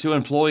 killing 2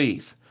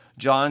 employees.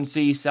 John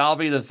C.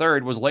 Salvey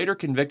III was later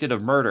convicted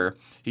of murder.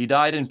 He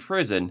died in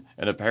prison,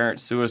 an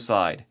apparent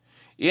suicide.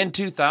 In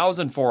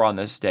 2004, on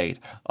this date,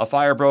 a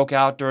fire broke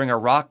out during a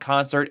rock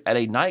concert at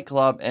a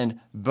nightclub in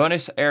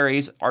Buenos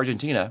Aires,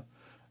 Argentina.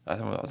 I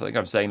think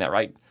I'm saying that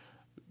right.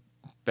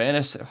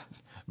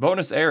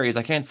 Buenos Aires,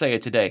 I can't say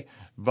it today.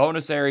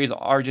 Buenos Aires,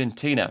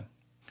 Argentina,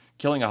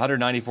 killing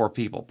 194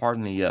 people.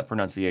 Pardon the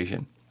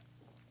pronunciation.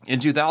 In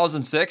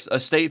 2006, a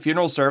state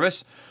funeral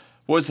service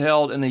was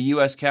held in the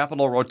U.S.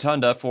 Capitol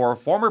Rotunda for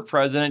former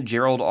President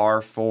Gerald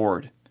R.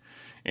 Ford.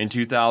 In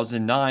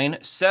 2009,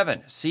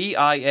 7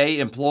 CIA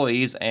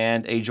employees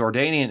and a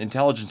Jordanian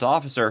intelligence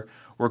officer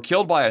were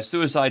killed by a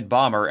suicide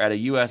bomber at a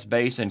U.S.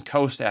 base in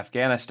Khost,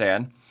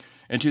 Afghanistan.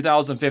 In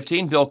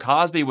 2015, Bill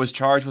Cosby was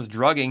charged with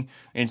drugging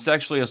and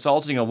sexually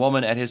assaulting a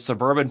woman at his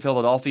suburban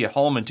Philadelphia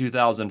home in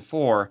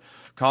 2004.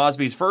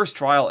 Cosby's first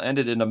trial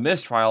ended in a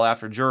mistrial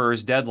after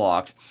jurors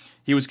deadlocked.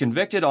 He was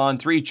convicted on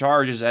 3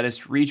 charges at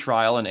his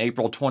retrial in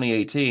April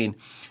 2018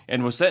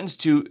 and was sentenced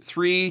to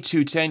 3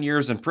 to 10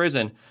 years in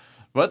prison.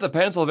 But the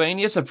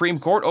Pennsylvania Supreme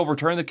Court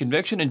overturned the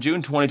conviction in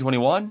June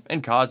 2021,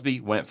 and Cosby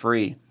went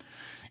free.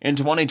 In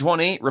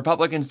 2020,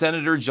 Republican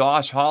Senator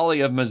Josh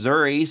Hawley of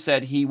Missouri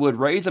said he would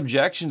raise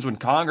objections when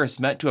Congress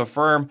met to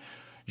affirm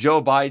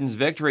Joe Biden's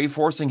victory,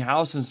 forcing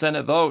House and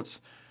Senate votes.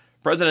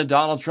 President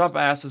Donald Trump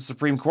asked the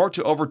Supreme Court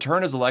to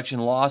overturn his election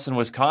loss in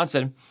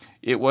Wisconsin.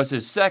 It was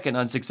his second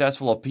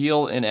unsuccessful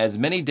appeal in as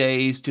many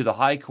days to the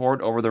High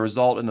Court over the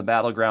result in the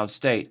battleground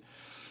state.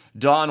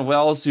 Dawn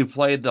Wells, who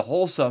played the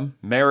wholesome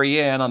Mary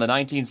Ann on the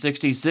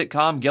 1960s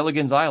sitcom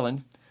Gilligan's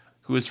Island,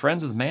 who is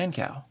friends with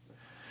Mancow,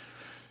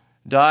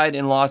 died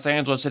in Los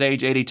Angeles at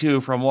age 82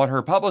 from what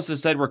her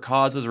publicist said were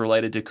causes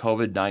related to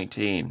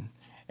COVID-19.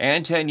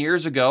 And 10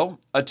 years ago,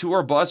 a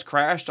tour bus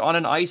crashed on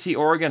an icy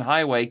Oregon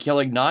highway,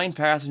 killing 9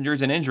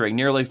 passengers and injuring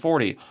nearly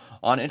 40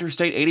 on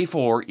Interstate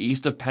 84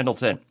 east of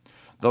Pendleton.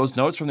 Those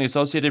notes from the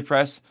Associated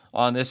Press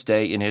on this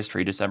day in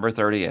history, December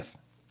 30th.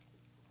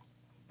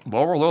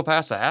 Well, we're a little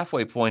past the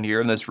halfway point here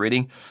in this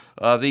reading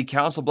of the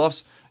Council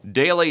Bluffs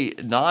Daily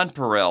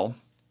Nonpareil,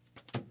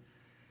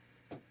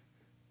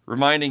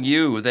 reminding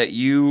you that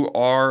you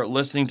are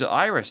listening to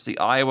IRIS, the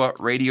Iowa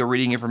Radio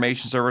Reading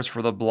Information Service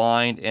for the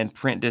blind and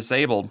print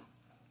disabled.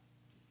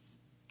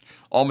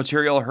 All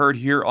material heard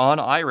here on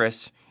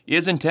IRIS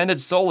is intended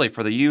solely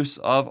for the use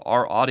of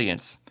our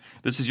audience.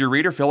 This is your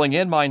reader filling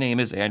in. My name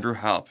is Andrew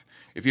Haupt.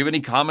 If you have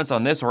any comments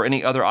on this or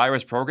any other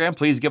IRIS program,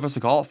 please give us a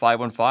call at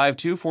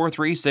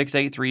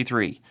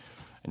 515-243-6833.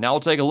 And now we'll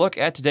take a look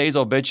at today's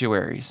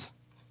obituaries.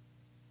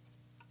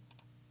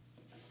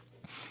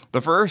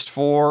 The first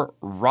for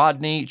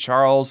Rodney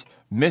Charles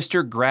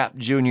Mr. Grapp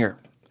Jr.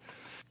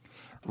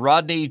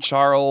 Rodney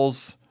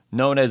Charles,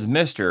 known as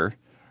Mr.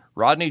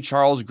 Rodney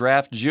Charles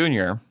Grapp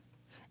Jr.,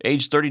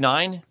 age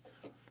 39,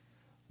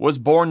 was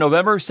born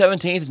November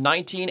 17,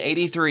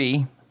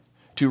 1983,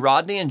 to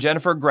Rodney and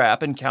Jennifer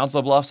Grapp in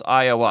Council Bluffs,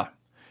 Iowa.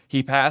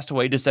 He passed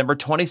away December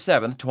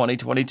 27,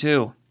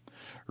 2022.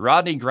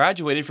 Rodney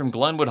graduated from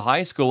Glenwood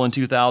High School in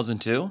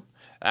 2002.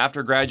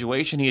 After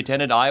graduation, he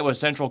attended Iowa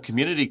Central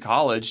Community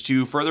College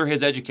to further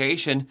his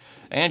education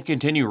and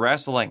continue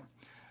wrestling.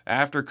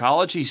 After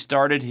college, he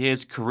started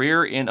his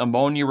career in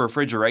ammonia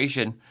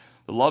refrigeration.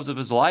 The loves of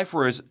his life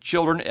were his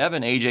children,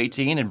 Evan, age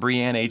 18, and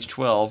Brianne, age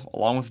 12,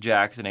 along with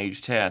Jackson,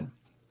 age 10.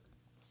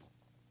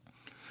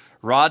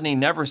 Rodney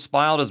never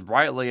smiled as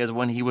brightly as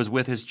when he was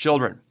with his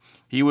children.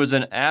 He was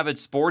an avid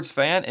sports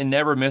fan and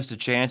never missed a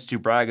chance to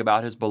brag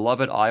about his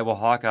beloved Iowa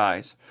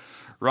Hawkeyes.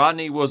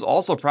 Rodney was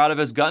also proud of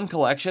his gun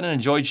collection and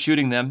enjoyed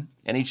shooting them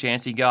any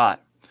chance he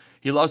got.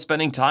 He loved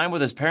spending time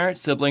with his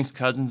parents, siblings,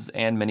 cousins,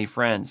 and many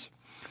friends.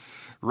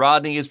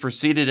 Rodney is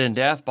preceded in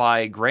death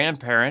by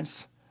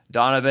grandparents,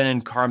 Donovan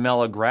and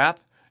Carmela Grapp,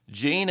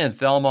 Jean and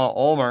Thelma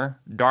Ulmer,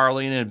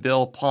 Darlene and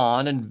Bill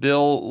Pond, and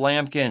Bill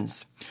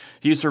Lampkins.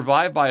 He is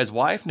survived by his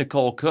wife,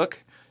 Nicole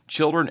Cook,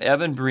 children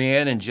Evan,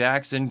 Brianne, and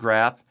Jackson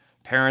Grapp,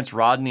 parents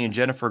Rodney and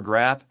Jennifer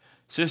Grapp,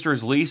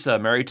 sisters Lisa,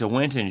 married to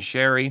Winton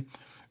Sherry,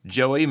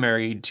 Joey,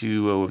 married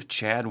to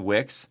Chad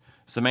Wicks,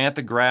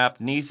 Samantha Grapp,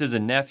 nieces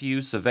and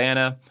nephews,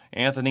 Savannah,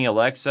 Anthony,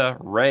 Alexa,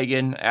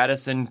 Reagan,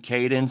 Addison,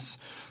 Cadence,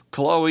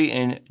 Chloe,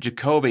 and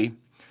Jacoby,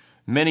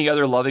 many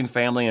other loving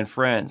family and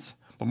friends.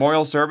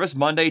 Memorial service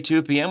Monday,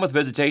 2 p.m. with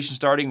visitation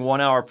starting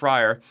 1 hour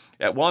prior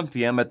at 1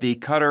 p.m. at the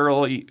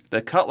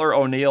Cutler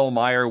O'Neill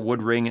Meyer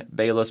Woodring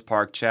Bayless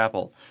Park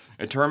Chapel.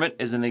 Interment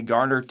is in the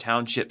Garner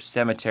Township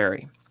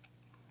Cemetery.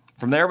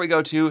 From there we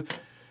go to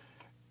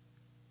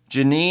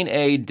Janine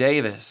A.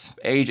 Davis,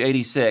 age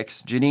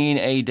 86. Janine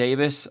A.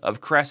 Davis of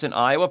Crescent,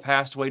 Iowa,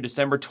 passed away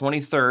December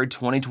 23,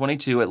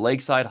 2022 at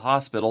Lakeside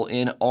Hospital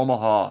in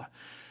Omaha.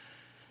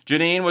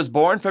 Janine was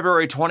born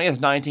February 20th,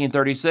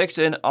 1936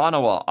 in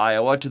Ottawa,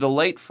 Iowa, to the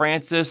late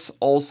Frances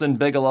Olson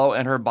Bigelow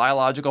and her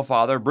biological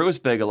father, Bruce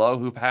Bigelow,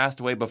 who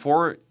passed away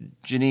before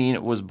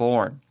Janine was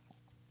born.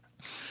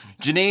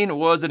 Janine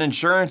was an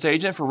insurance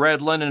agent for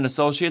Redland and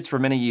Associates for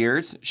many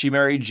years. She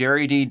married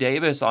Jerry D.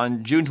 Davis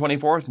on June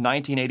 24,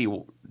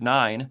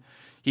 1989.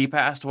 He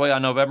passed away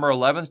on November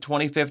 11,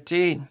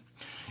 2015.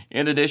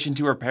 In addition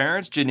to her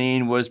parents,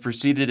 Janine was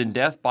preceded in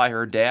death by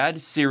her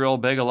dad, Cyril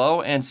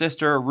Bigelow, and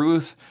sister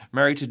Ruth,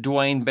 married to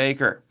Dwayne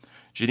Baker.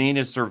 Janine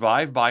is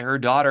survived by her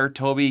daughter,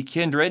 Toby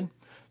Kindred,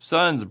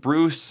 sons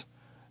Bruce,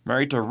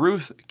 married to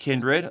Ruth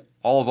Kindred,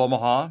 all of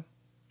Omaha,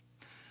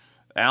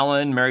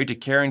 Alan, married to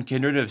Karen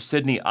Kindred of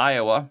Sidney,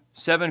 Iowa,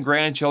 7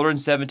 grandchildren,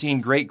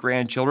 17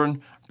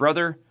 great-grandchildren,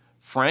 brother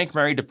Frank,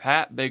 married to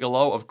Pat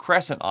Bigelow of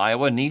Crescent,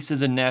 Iowa,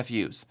 nieces and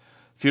nephews.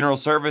 Funeral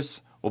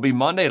service will be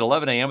Monday at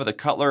 11 a.m. at the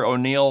Cutler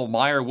O'Neill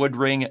Meyer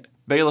Woodring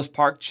Bayless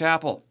Park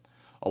Chapel.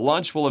 A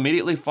lunch will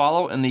immediately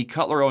follow in the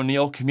Cutler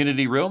O'Neill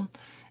Community Room.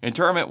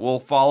 Interment will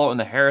follow in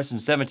the Harrison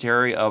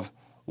Cemetery of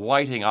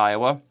Whiting,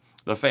 Iowa.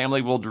 The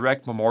family will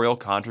direct memorial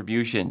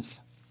contributions.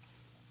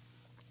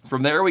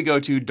 From there we go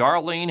to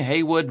Darlene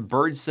Haywood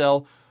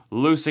Birdsell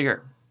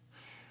Lucier.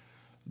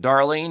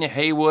 Darlene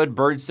Haywood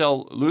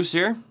Birdsell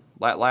Lucier,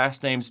 that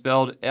last name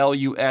spelled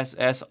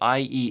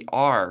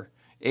Lussier,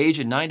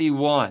 age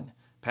 91,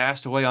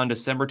 passed away on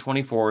December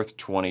 24th,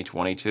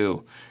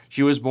 2022.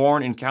 She was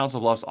born in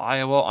Council Bluffs,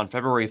 Iowa on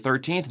February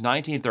 13th,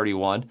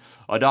 1931,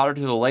 a daughter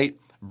to the late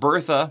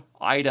Bertha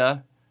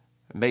Ida,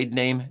 maiden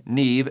name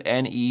Neve,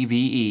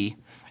 Neve,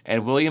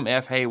 and William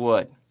F.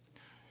 Haywood.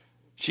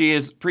 She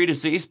is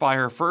predeceased by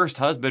her first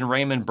husband,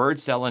 Raymond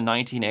Birdsell, in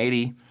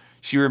 1980.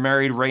 She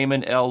remarried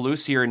Raymond L.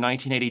 Lucier in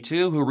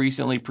 1982, who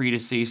recently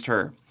predeceased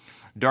her.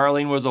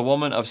 Darlene was a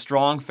woman of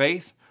strong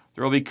faith.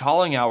 There will be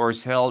calling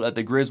hours held at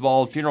the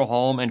Griswold Funeral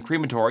Home and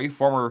Crematory,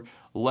 former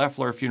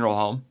Leffler Funeral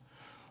Home,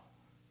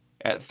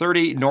 at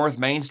 30 North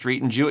Main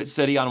Street in Jewett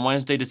City on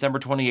Wednesday, December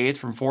 28th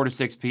from 4 to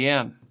 6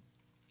 p.m.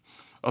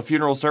 A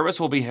funeral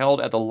service will be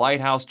held at the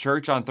Lighthouse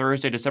Church on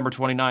Thursday, December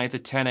 29th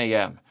at 10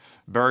 a.m.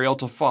 Burial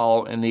to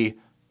follow in the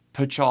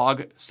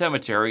Pechog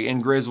Cemetery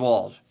in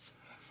Griswold.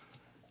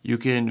 You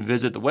can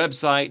visit the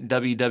website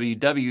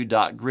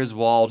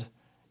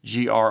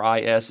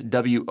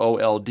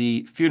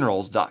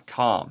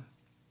www.griswoldfunerals.com.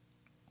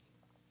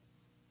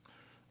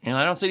 And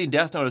I don't see any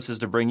death notices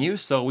to bring you,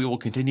 so we will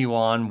continue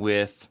on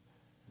with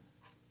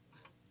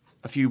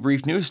a few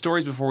brief news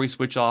stories before we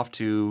switch off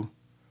to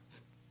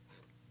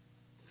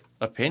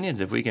opinions,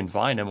 if we can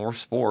find them, or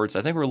sports.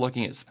 I think we're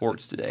looking at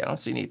sports today. I don't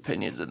see any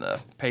opinions in the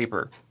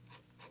paper.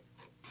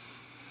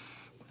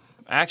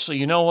 Actually,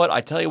 you know what?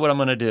 I tell you what I'm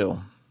going to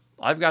do.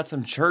 I've got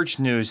some church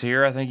news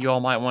here. I think you all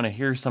might want to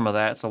hear some of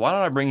that. So why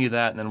don't I bring you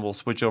that, and then we'll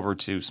switch over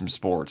to some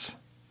sports.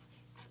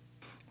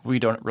 We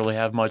don't really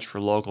have much for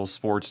local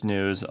sports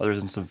news other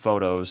than some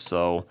photos,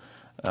 so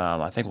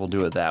I think we'll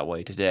do it that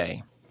way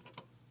today.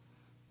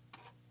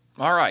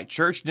 All right,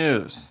 church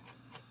news.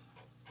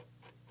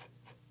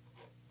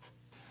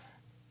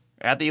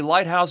 At the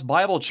Lighthouse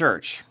Bible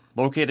Church,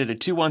 located at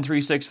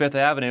 2136 Fifth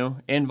Avenue,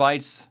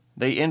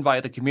 they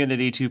invite the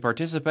community to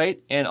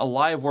participate in a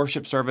live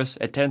worship service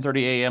at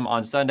 10:30 a.m.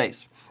 on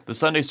Sundays. The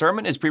Sunday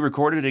sermon is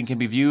pre-recorded and can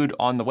be viewed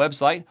on the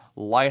website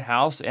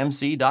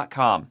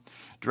lighthousemc.com.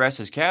 Dress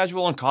is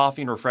casual and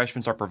coffee and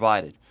refreshments are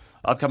provided.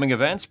 Upcoming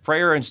events,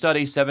 prayer and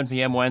study, 7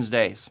 p.m.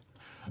 Wednesdays.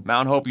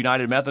 Mount Hope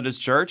United Methodist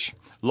Church,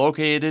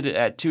 located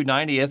at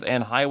 290th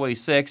and Highway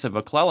 6 of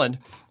McClelland,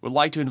 would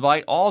like to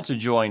invite all to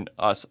join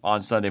us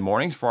on Sunday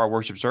mornings for our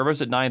worship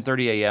service at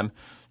 9:30 a.m.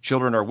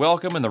 Children are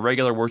welcome in the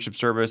regular worship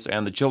service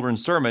and the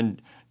children's sermon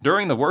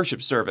during the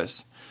worship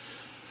service.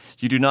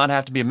 You do not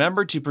have to be a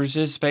member to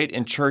participate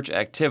in church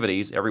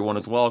activities. Everyone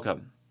is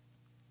welcome.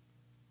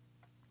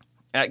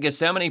 At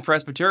Gethsemane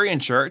Presbyterian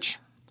Church,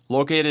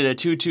 located at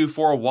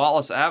 224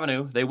 Wallace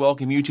Avenue, they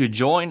welcome you to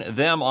join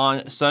them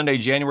on Sunday,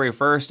 January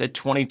 1st at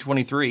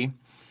 2023.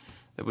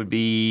 That would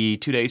be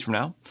 2 days from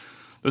now.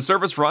 The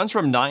service runs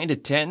from 9 to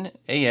 10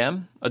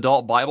 a.m.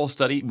 Adult Bible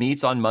study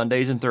meets on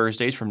Mondays and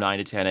Thursdays from 9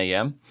 to 10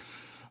 a.m.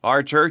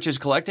 Our church is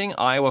collecting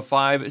Iowa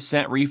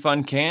 5-cent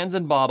refund cans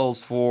and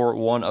bottles for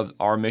one of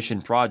our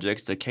mission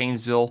projects, the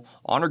Canesville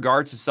Honor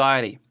Guard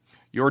Society.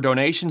 Your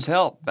donations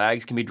help.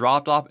 Bags can be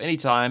dropped off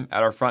anytime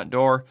at our front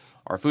door.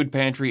 Our food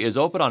pantry is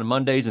open on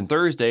Mondays and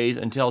Thursdays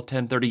until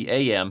 10:30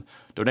 a.m.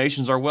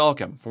 Donations are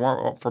welcome.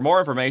 For more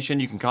information,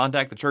 you can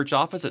contact the church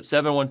office at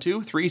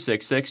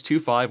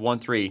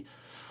 712-366-2513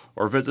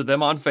 or visit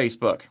them on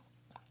Facebook.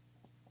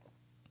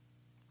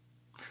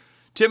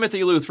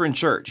 Timothy Lutheran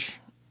Church.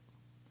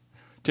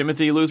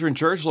 Timothy Lutheran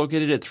Church,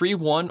 located at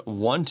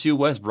 3112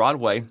 West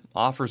Broadway,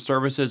 offers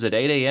services at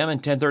 8 a.m.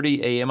 and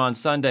 10:30 a.m. on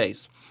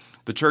Sundays.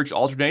 The church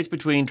alternates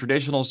between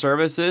traditional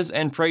services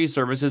and praise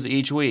services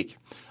each week.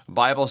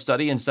 Bible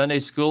study and Sunday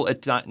school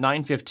at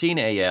 9:15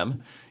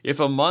 a.m. If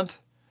a month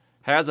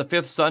has a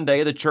fifth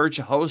Sunday, the church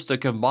hosts a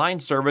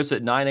combined service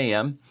at 9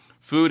 a.m.,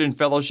 food and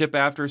fellowship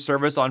after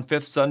service on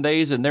fifth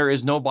Sundays, and there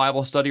is no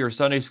Bible study or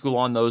Sunday school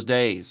on those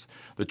days.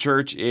 The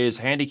church is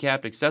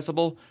handicapped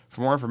accessible.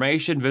 For more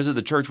information, visit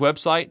the church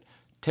website,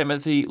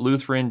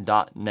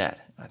 timothylutheran.net.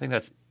 I think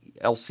that's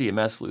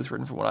LCMS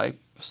Lutheran from what I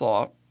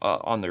saw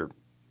on their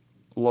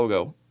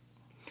logo.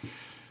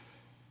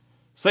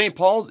 St.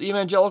 Paul's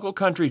Evangelical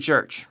Country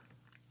Church.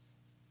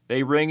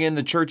 They ring in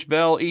the church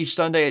bell each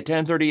Sunday at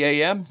 10:30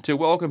 a.m. to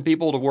welcome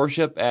people to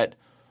worship at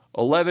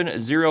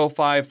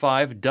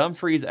 11055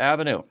 Dumfries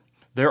Avenue.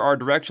 There are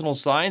directional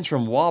signs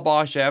from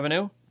Wabash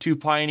Avenue to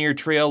Pioneer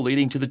Trail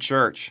leading to the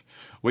church.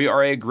 We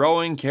are a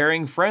growing,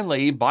 caring,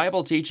 friendly,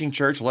 Bible-teaching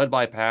church led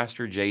by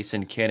Pastor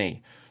Jason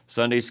Kinney.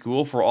 Sunday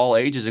school for all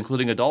ages,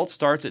 including adults,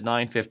 starts at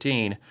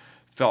 9:15.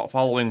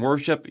 Following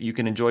worship, you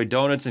can enjoy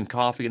donuts and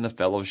coffee in the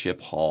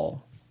fellowship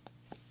hall.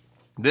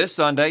 This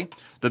Sunday,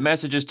 the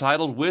message is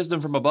titled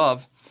Wisdom from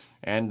Above,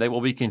 and they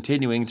will be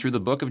continuing through the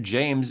book of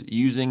James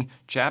using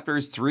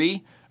chapters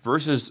 3,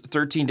 verses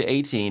 13 to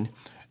 18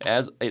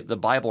 as the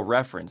Bible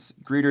reference.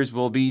 Greeters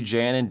will be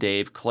Jan and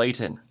Dave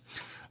Clayton.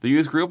 The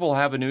youth group will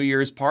have a New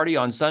Year's party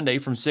on Sunday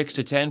from 6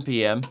 to 10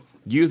 p.m.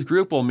 Youth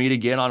group will meet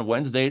again on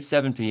Wednesday at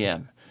 7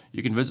 p.m.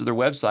 You can visit their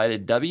website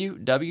at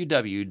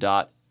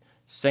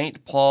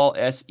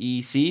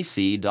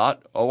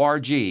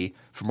www.stpaulsecc.org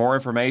for more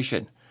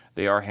information.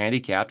 They are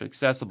handicapped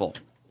accessible.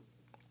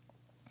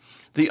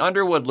 The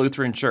Underwood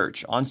Lutheran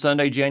Church. On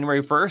Sunday,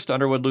 January 1st,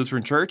 Underwood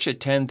Lutheran Church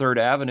at 10 3rd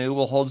Avenue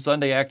will hold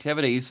Sunday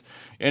activities.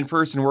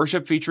 In-person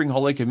worship featuring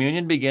Holy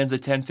Communion begins at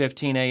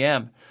 10:15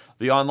 a.m.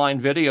 The online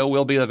video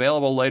will be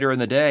available later in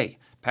the day.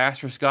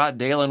 Pastor Scott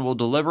Dalen will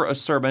deliver a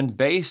sermon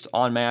based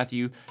on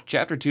Matthew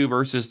chapter 2,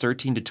 verses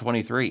 13 to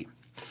 23.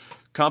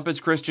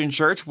 Compass Christian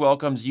Church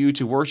welcomes you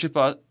to worship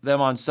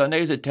them on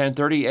Sundays at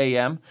 10:30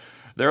 a.m.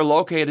 They're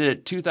located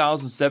at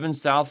 2007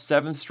 South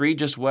 7th Street,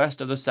 just west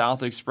of the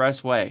South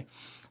Expressway.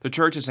 The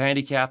church is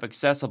handicap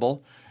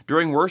accessible.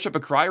 During worship,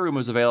 a cry room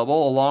is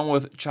available, along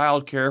with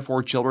child care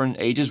for children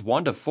ages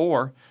 1 to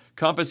 4.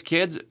 Compass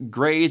Kids,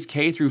 grades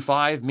K through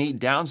 5, meet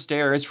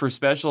downstairs for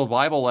special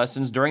Bible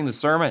lessons during the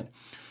sermon.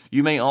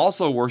 You may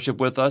also worship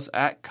with us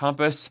at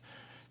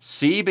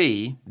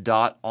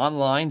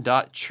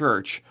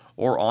compasscb.online.church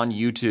or on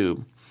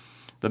YouTube.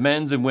 The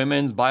men's and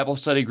women's Bible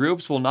study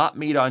groups will not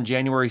meet on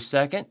January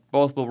 2nd.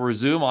 Both will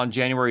resume on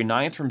January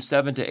 9th from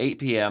 7 to 8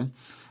 p.m.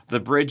 The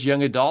Bridge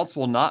Young Adults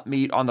will not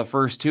meet on the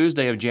first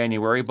Tuesday of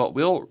January, but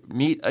will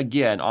meet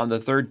again on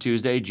the third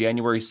Tuesday,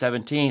 January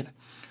 17th.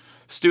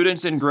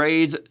 Students in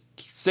grades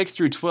 6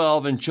 through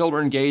 12 and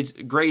children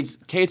grades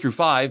K through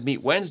 5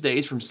 meet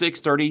Wednesdays from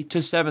 6:30 to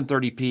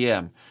 7:30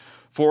 p.m.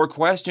 For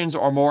questions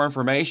or more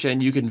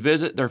information, you can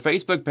visit their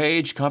Facebook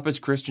page, Compass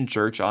Christian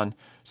Church on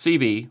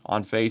CB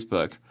on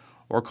Facebook,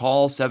 or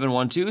call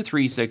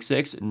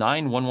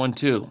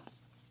 712-366-9112.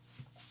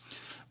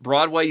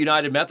 Broadway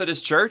United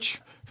Methodist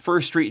Church,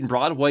 First Street and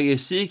Broadway,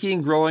 is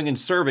seeking, growing, and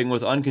serving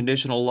with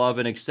unconditional love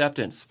and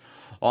acceptance.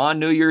 On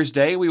New Year's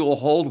Day, we will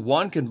hold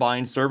one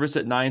combined service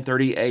at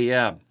 9:30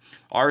 a.m.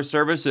 Our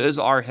services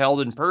are held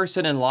in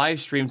person and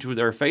live streamed to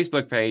their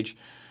Facebook page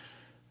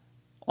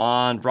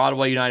on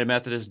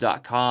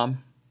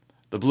BroadwayUnitedMethodist.com.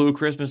 The Blue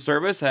Christmas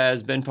service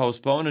has been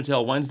postponed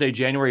until Wednesday,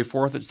 January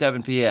 4th at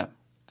 7 p.m.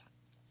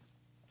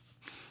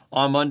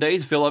 On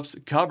Mondays, Phillips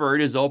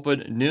Cupboard is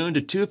open noon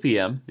to 2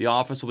 p.m. The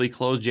office will be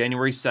closed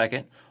January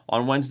 2nd.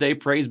 On Wednesday,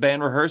 Praise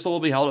Band rehearsal will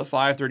be held at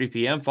 5:30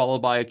 p.m.,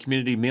 followed by a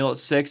community meal at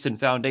 6 and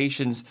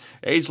Foundation's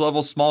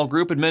age-level small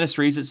group and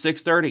ministries at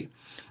 6:30.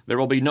 There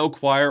will be no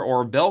choir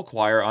or bell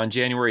choir on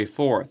January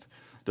 4th.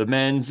 The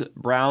men's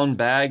brown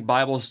bag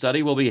Bible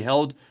study will be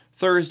held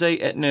Thursday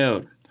at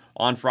noon.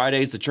 On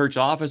Fridays, the church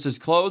office is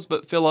closed,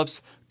 but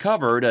Phillips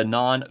Cupboard, a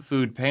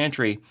non-food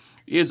pantry,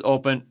 is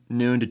open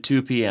noon to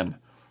 2 p.m.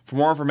 For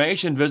more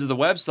information, visit the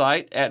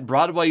website at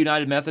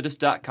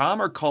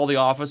BroadwayUnitedMethodist.com or call the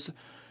office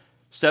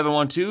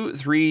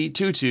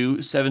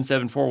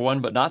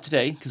 712-322-7741, but not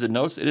today because it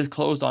notes it is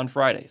closed on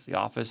Fridays. The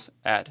office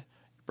at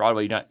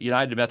Broadway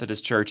United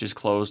Methodist Church is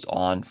closed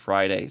on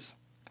Fridays.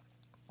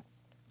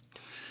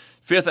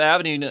 Fifth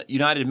Avenue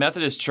United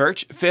Methodist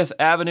Church. Fifth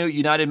Avenue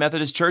United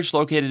Methodist Church,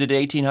 located at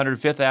 1800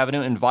 Fifth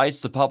Avenue,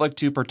 invites the public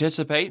to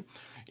participate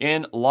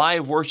in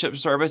live worship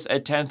service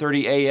at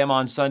 10:30 a.m.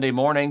 on Sunday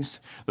mornings.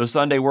 The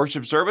Sunday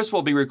worship service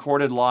will be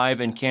recorded live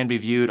and can be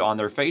viewed on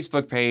their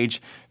Facebook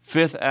page,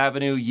 Fifth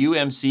Avenue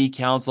UMC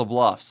Council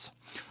Bluffs.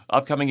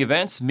 Upcoming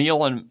events: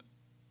 meal and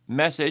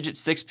message at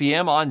 6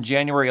 p.m. on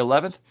January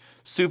 11th.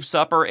 Soup,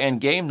 supper, and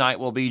game night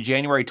will be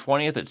January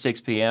 20th at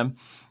 6 p.m.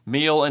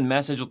 Meal and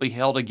message will be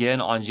held again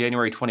on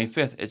January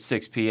 25th at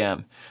 6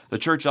 p.m. The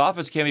church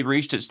office can be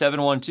reached at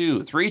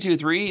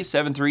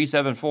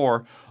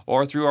 712-323-7374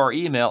 or through our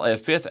email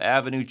at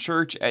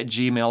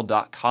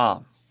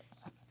fifthavenuechurch@gmail.com.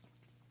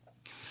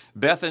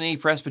 Bethany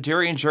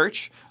Presbyterian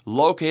Church,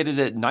 located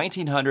at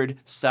 1900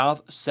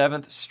 South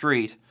 7th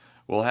Street,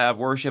 will have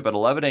worship at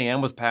 11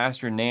 a.m. with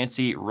Pastor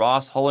Nancy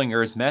Ross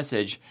Hollinger's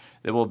message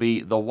that will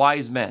be The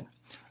Wise Men.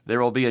 There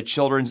will be a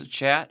children's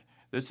chat.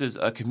 This is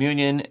a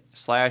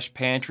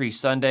communion/pantry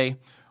Sunday.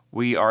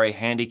 We are a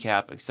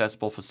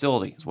handicap-accessible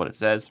facility, is what it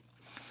says.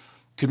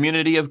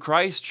 Community of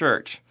Christ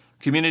Church.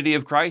 Community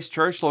of Christ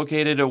Church,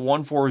 located at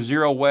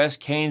 140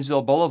 West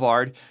Canesville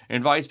Boulevard,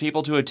 invites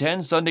people to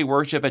attend Sunday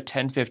worship at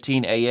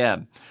 10:15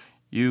 a.m.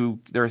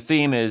 Their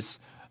theme is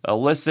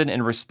Listen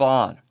and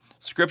Respond.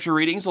 Scripture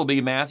readings will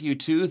be Matthew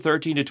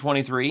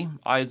 2:13-23,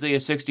 Isaiah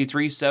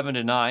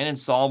 63:7-9, and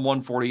Psalm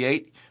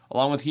 148,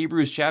 along with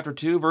Hebrews chapter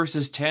 2,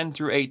 verses 10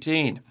 through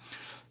 18.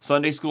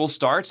 Sunday school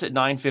starts at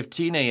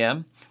 9:15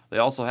 a.m. They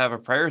also have a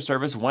prayer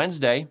service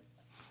Wednesday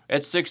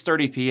at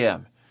 6:30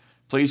 p.m.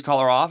 Please call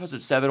our office at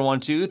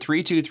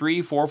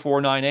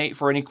 712-323-4498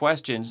 for any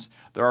questions.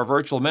 There are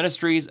virtual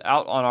ministries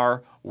out on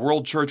our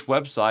World Church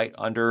website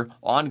under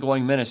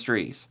Ongoing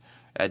Ministries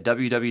at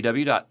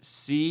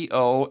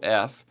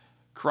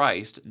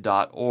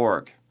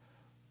www.cofchrist.org.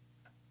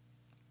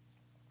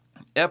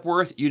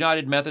 Epworth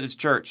United Methodist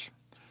Church.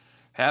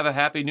 Have a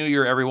happy new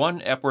year,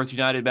 everyone. Epworth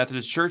United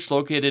Methodist Church,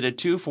 located at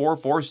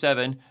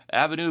 2447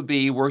 Avenue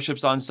B,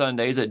 worships on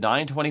Sundays at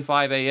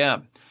 9:25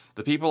 a.m.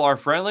 The people are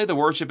friendly, the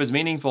worship is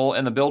meaningful,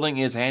 and the building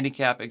is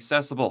handicap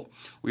accessible.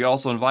 We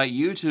also invite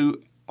you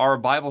to our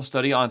Bible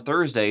study on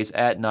Thursdays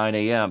at 9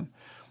 a.m.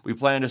 We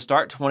plan to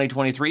start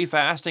 2023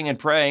 fasting and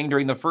praying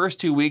during the first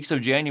 2 weeks of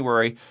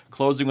January,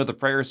 closing with a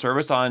prayer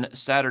service on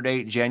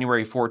Saturday,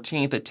 January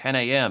 14th at 10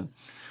 a.m.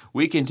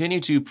 We continue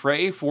to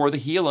pray for the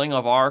healing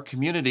of our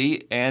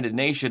community and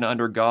nation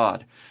under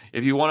God.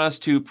 If you want us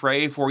to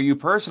pray for you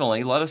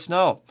personally, let us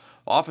know.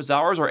 Office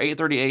hours are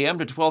 8:30 a.m.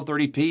 to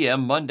 12:30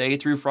 p.m. Monday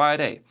through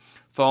Friday.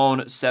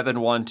 Phone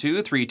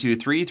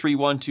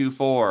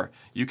 712-323-3124.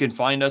 You can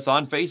find us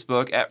on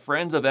Facebook at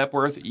Friends of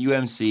Epworth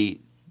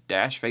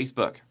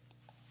UMC-Facebook.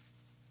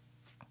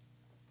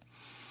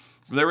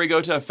 From there we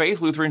go to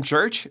Faith Lutheran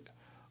Church,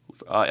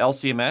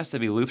 LCMS,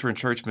 that'd be Lutheran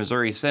Church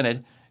Missouri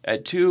Synod,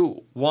 at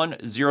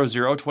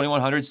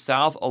 2100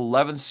 South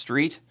 11th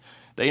Street.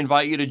 They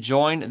invite you to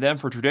join them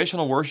for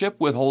traditional worship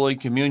with Holy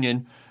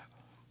Communion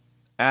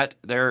at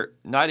their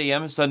 9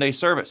 a.m. Sunday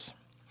service.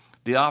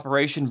 The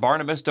Operation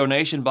Barnabas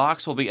donation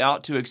box will be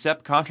out to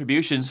accept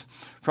contributions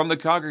from the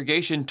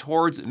congregation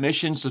towards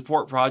mission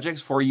support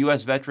projects for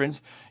U.S.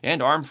 veterans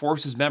and armed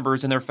forces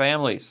members and their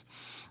families.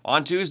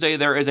 On Tuesday,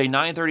 there is a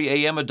 9:30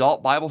 a.m.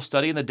 adult Bible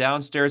study in the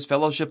downstairs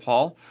fellowship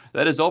hall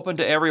that is open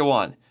to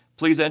everyone.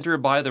 Please enter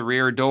by the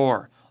rear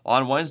door.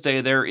 On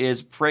Wednesday, there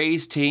is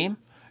praise team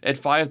at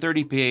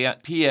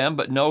 5:30 p.m.,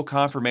 but no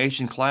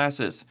confirmation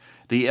classes.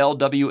 The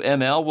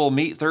LWML will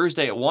meet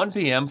Thursday at 1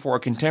 p.m. for a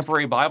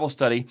contemporary Bible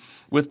study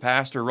with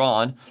Pastor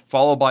Ron,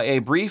 followed by a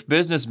brief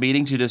business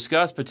meeting to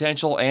discuss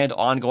potential and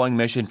ongoing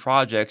mission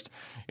projects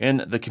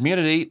in the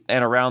community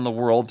and around the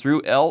world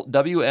through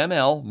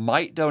LWML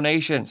Mite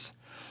donations.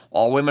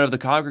 All women of the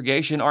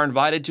congregation are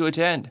invited to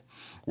attend.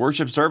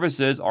 Worship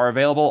services are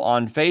available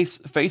on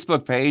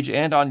Facebook page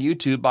and on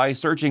YouTube by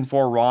searching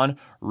for Ron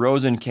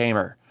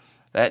Rosenkaimer.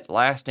 That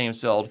last name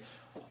spelled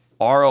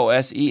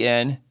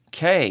Rosenkaimer.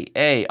 For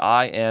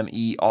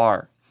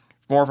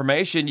more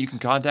information, you can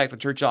contact the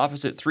church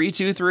office at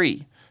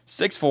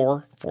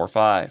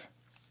 323-6445.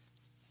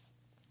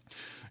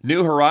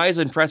 New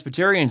Horizon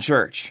Presbyterian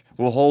Church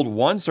will hold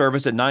one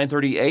service at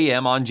 9:30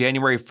 a.m. on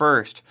January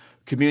 1st.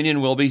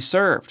 Communion will be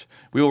served.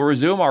 We will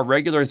resume our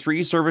regular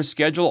three-service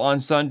schedule on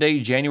Sunday,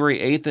 January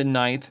 8th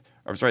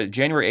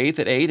January 8th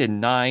at 8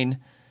 and 9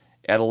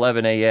 at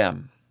 11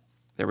 a.m.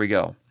 There we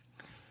go.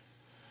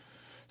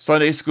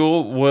 Sunday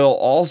school will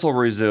also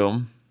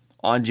resume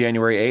on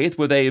January 8th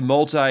with a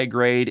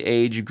multi-grade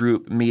age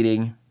group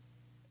meeting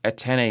at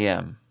 10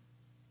 a.m.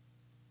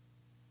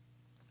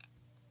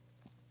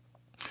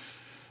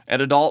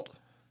 And adult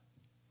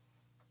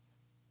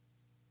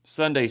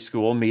Sunday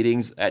school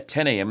meetings at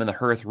 10 a.m. in the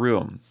Hearth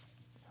Room.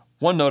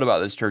 One note about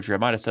this church here, I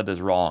might have said this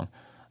wrong.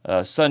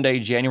 Sunday,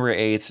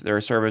 January 8th,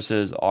 their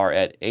services are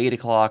at 8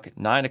 o'clock,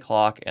 9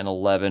 o'clock, and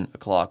 11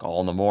 o'clock all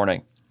in the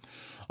morning.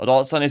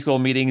 Adult Sunday school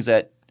meetings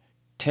at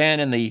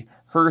 10 in the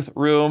Hearth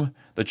Room.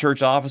 The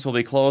church office will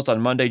be closed on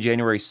Monday,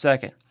 January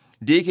 2nd.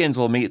 Deacons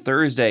will meet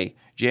Thursday,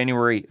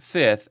 January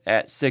 5th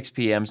at 6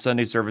 p.m.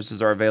 Sunday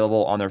services are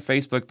available on their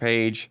Facebook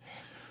page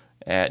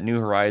at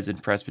New Horizon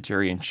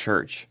Presbyterian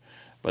Church.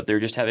 But they're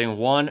just having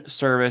one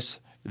service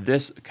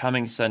this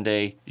coming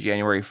Sunday,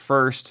 January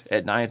 1st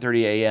at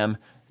 9:30 a.m.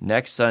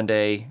 Next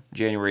Sunday,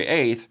 January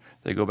 8th,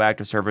 they go back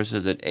to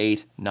services at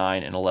 8,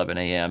 9, and 11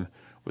 a.m.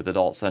 with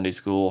adult Sunday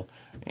school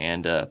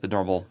and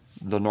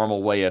the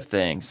normal way of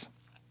things.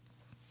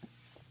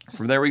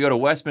 From there, we go to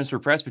Westminster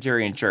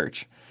Presbyterian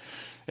Church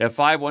at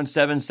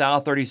 517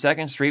 South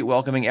 32nd Street,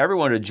 welcoming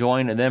everyone to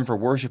join them for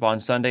worship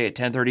on Sunday at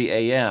 10:30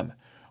 a.m.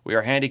 We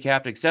are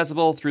handicapped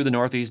accessible through the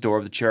northeast door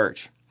of the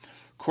church.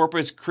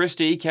 Corpus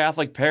Christi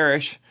Catholic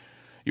Parish,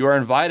 you are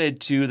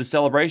invited to the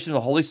celebration of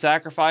the Holy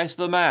Sacrifice of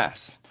the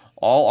Mass.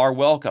 All are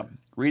welcome.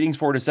 Readings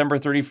for December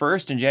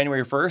 31st and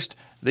January 1st,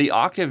 the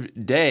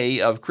octave day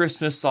of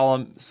Christmas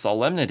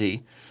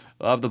solemnity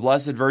of the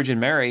Blessed Virgin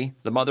Mary,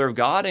 the Mother of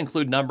God,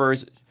 include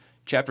Numbers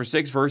chapter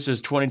 6,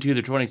 verses 22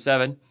 through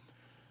 27,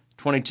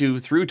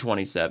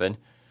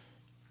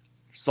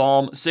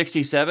 Psalm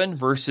 67,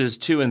 verses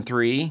 2 and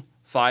 3,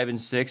 5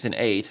 and 6 and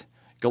 8,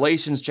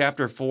 Galatians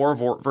chapter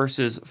 4,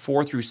 verses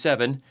 4 through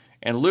 7,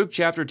 and Luke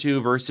chapter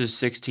 2, verses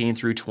 16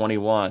 through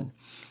 21.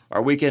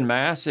 Our weekend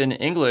Mass in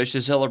English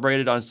is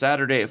celebrated on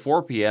Saturday at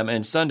 4 p.m.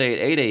 and Sunday at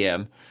 8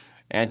 a.m.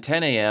 and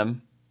 10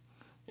 a.m.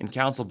 in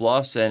Council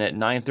Bluffs and at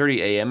 9:30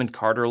 a.m. in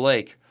Carter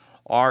Lake.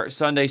 Our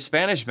Sunday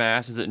Spanish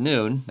Mass is at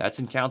noon. That's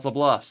in Council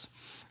Bluffs.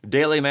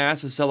 Daily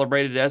Mass is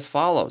celebrated as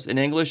follows. In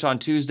English on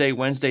Tuesday,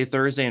 Wednesday,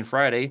 Thursday, and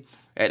Friday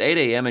at 8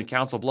 a.m. in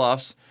Council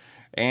Bluffs,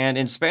 and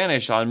in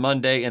Spanish on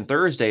Monday and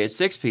Thursday at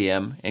 6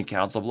 p.m. in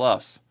Council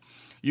Bluffs.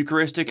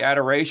 Eucharistic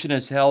adoration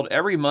is held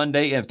every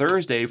Monday and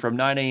Thursday from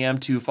 9 a.m.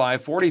 to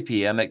 5:40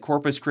 p.m. at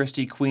Corpus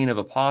Christi Queen of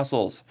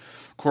Apostles.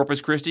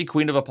 Corpus Christi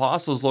Queen of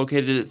Apostles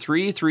located at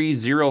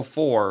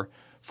 3304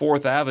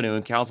 4th Avenue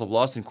in Council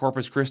Bluffs, and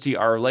Corpus Christi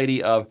Our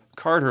Lady of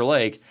Carter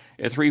Lake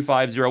at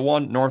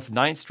 3501 North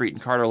 9th Street in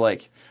Carter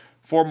Lake.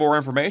 For more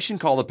information,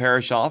 call the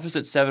parish office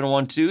at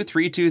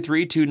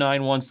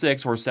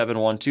 712-323-2916 or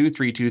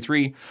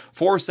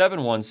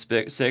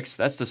 712-323-4716.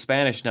 That's the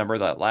Spanish number,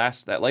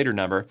 that later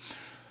number.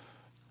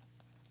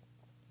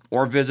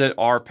 Or visit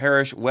our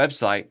parish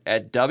website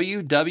at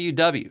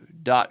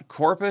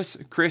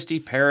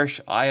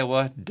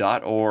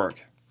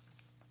www.corpuschristiparishiowa.org.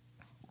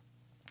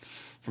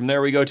 From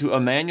there, we go to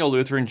Emmanuel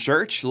Lutheran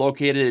Church,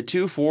 located at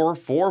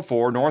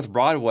 2444 North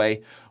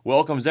Broadway,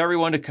 welcomes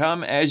everyone to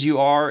come as you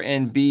are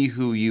and be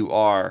who you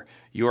are.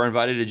 You are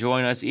invited to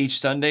join us each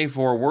Sunday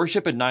for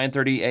worship at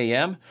 9:30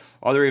 a.m.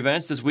 Other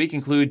events this week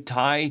include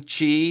Tai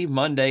Chi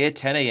Monday at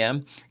 10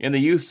 a.m. in the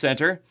Youth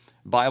Center,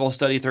 Bible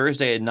Study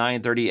Thursday at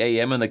 9:30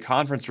 a.m. in the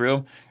Conference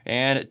Room,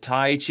 and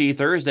Tai Chi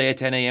Thursday at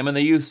 10 a.m. in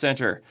the Youth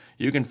Center.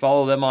 You can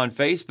follow them on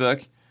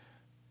Facebook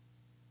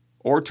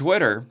or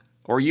Twitter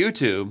or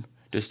YouTube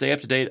to stay up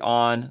to date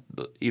on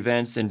the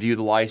events and view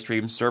the live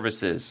stream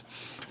services.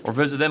 Or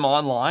visit them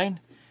online,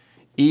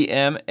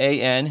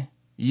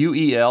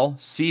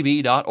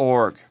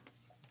 emanuelcb.org.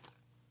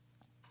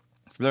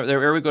 From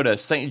there we go to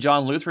St.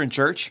 John Lutheran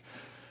Church.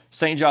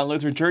 St. John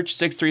Lutheran Church,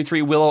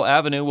 633 Willow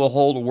Avenue, will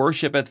hold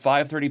worship at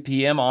 5:30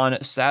 p.m.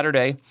 on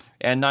Saturday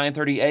and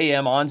 9:30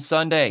 a.m. on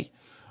Sunday.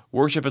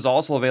 Worship is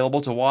also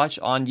available to watch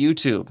on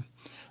YouTube.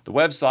 The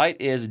website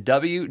is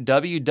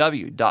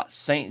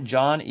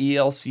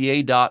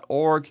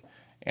www.stjohnelca.org,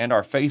 And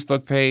our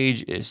Facebook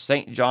page is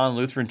St. John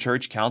Lutheran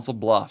Church, Council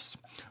Bluffs.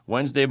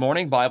 Wednesday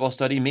morning Bible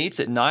study meets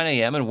at 9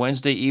 a.m. and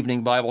Wednesday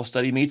evening Bible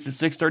study meets at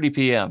 6:30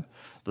 p.m.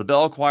 The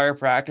bell choir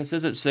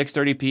practices at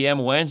 6:30 p.m.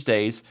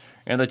 Wednesdays,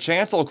 and the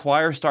chancel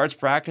choir starts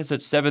practice at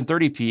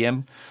 7:30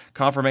 p.m.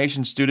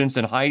 Confirmation students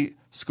and high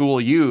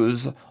school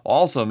youths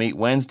also meet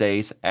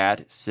Wednesdays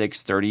at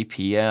 6:30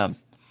 p.m.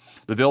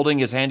 The building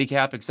is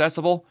handicap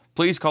accessible.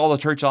 Please call the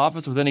church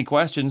office with any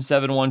questions,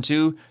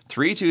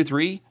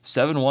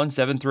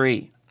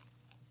 712-323-7173.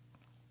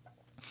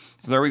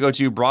 From there we go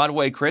to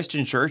Broadway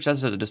Christian Church.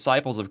 That's the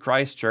Disciples of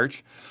Christ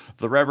Church.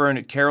 The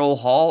Reverend Carol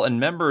Hall and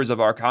members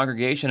of our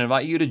congregation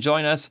invite you to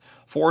join us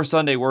for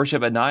Sunday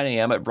worship at 9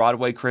 a.m. at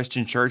Broadway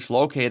Christian Church,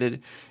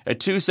 located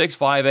at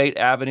 2658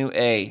 Avenue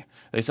A.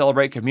 They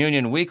celebrate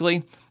communion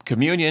weekly.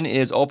 Communion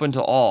is open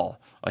to all.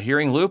 A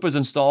hearing loop is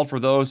installed for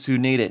those who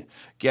need it.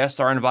 Guests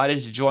are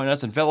invited to join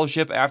us in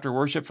fellowship after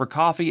worship for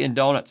coffee and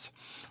donuts.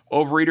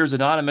 Overeaters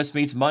Anonymous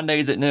meets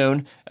Mondays at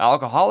noon.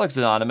 Alcoholics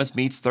Anonymous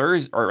meets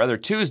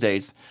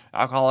Tuesdays.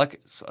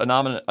 Alcoholics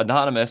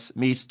Anonymous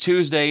meets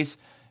Tuesdays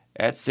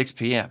at 6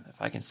 p.m.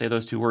 If I can say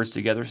those two words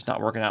together, it's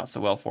not working out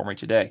so well for me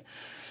today.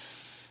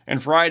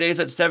 And Fridays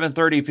at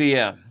 7:30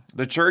 p.m.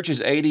 The church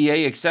is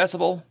ADA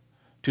accessible.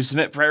 To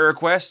submit prayer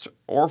requests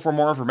or for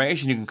more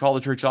information, you can call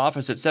the church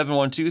office at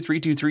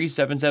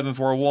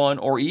 712-323-7741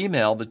 or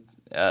email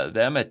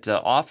them at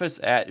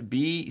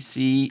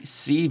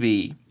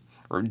office@bccb,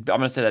 or I'm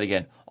going to say that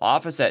again,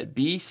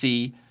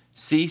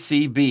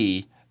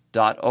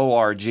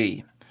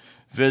 office@bcccb.org.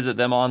 Visit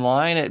them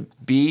online at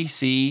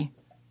bcccb.org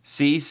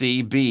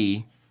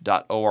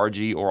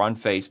or on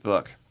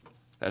Facebook.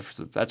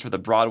 That's for the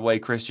Broadway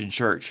Christian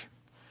Church.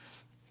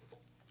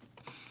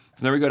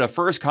 And then we go to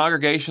First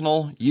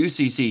Congregational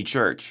UCC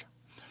Church.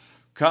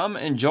 Come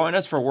and join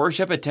us for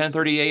worship at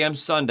 10:30 a.m.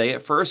 Sunday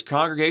at First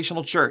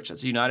Congregational Church.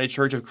 That's the United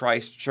Church of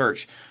Christ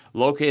Church,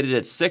 located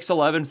at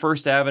 611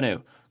 First Avenue.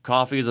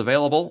 Coffee is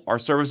available. Our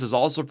service is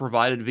also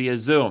provided via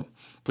Zoom.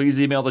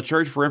 Please email the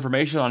church for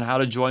information on how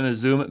to join the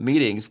Zoom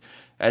meetings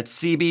at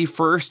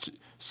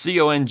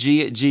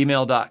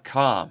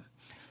cbfirstcong@gmail.com.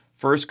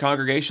 First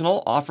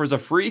Congregational offers a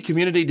free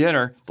community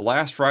dinner the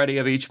last Friday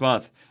of each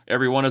month.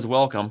 Everyone is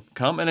welcome.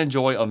 Come and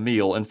enjoy a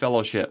meal and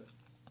fellowship.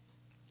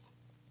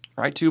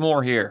 All right, two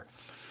more here.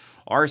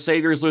 Our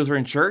Savior's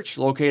Lutheran Church,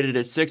 located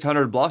at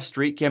 600 Bluff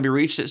Street, can be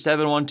reached at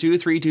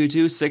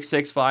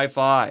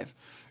 712-322-6655.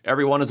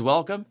 Everyone is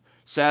welcome.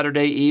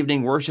 Saturday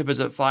evening worship is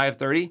at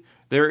 5:30.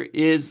 There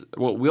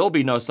will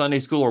be no Sunday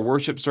school or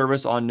worship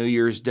service on New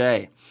Year's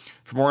Day.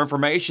 For more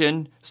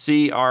information,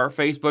 see our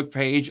Facebook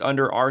page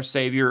under Our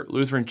Savior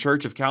Lutheran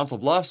Church of Council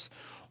Bluffs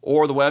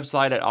or the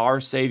website at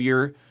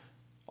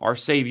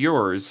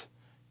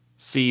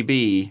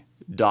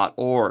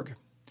oursaviorscb.org.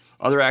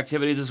 Other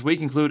activities this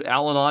week include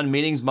Al-Anon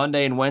meetings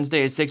Monday and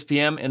Wednesday at 6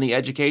 p.m. in the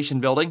Education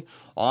Building.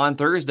 On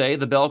Thursday,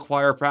 the Bell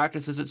Choir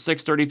practices at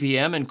 6:30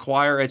 p.m. and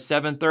choir at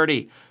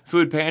 7:30.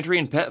 Food Pantry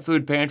and Pet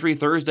Food Pantry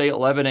Thursday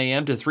 11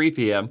 a.m. to 3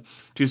 p.m.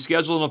 To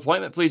schedule an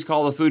appointment, please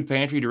call the Food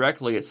Pantry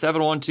directly at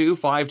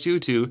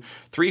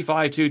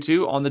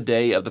 712-522-3522 on the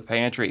day of the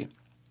pantry.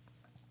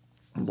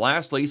 And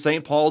lastly,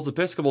 St. Paul's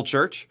Episcopal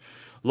Church,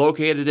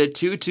 located at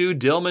 22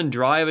 Dillman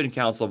Drive in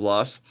Council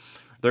Bluffs.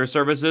 Their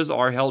services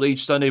are held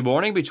each Sunday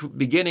morning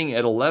beginning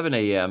at 11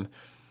 a.m.,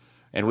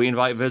 and we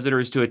invite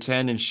visitors to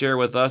attend and share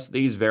with us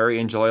these very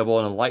enjoyable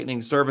and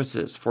enlightening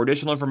services. For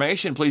additional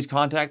information, please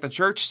contact the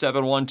church,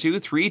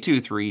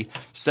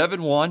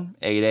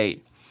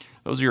 712-323-7188.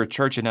 Those are your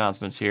church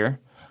announcements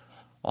here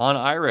on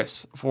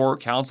Iris for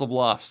Council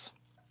Bluffs.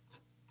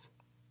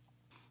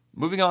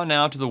 Moving on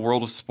now to the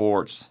world of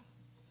sports.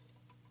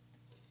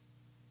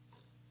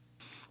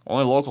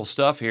 Only local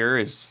stuff here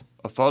is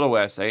a photo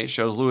essay. It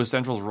shows Lewis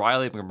Central's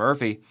Riley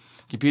McMurphy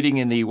competing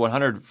in the boys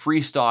 100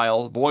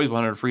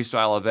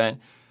 freestyle event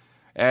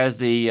as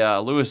the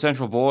Lewis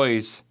Central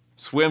boys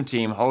swim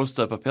team hosts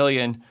the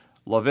Papillion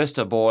La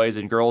Vista boys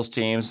and girls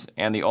teams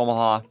and the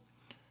Omaha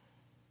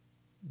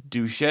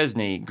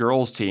Duchesne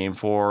girls team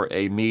for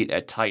a meet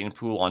at Titan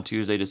Pool on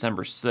Tuesday,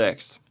 December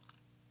 6th.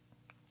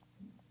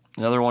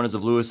 Another one is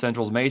of Lewis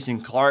Central's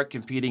Mason Clark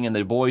competing in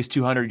the boys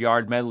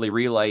 200-yard medley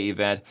relay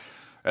event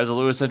as the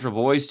Lewis Central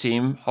boys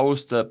team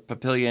hosts the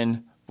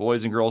Papillion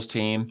boys and girls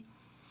team.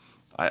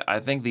 I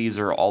think these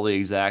are all the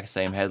exact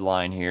same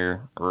headline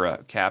here, or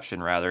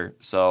caption rather.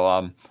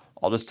 So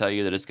I'll just tell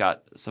you that it's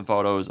got some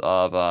photos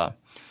of,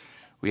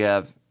 we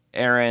have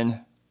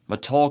Aaron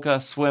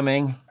Matulka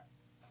swimming,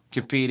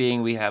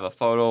 competing. We have a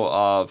photo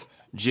of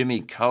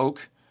Jimmy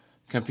Koch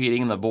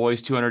competing in the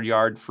boys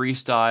 200-yard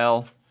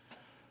freestyle.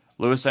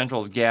 Lewis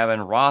Central's Gavin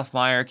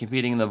Rothmeyer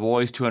competing in the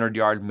boys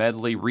 200-yard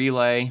medley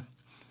relay.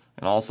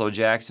 And also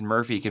Jackson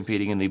Murphy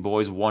competing in the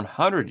boys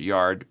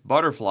 100-yard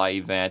butterfly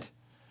event.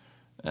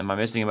 Am I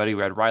missing anybody?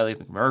 We had Riley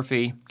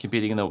McMurphy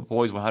competing in the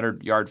boys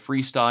 100-yard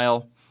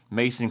freestyle.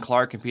 Mason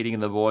Clark competing in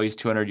the boys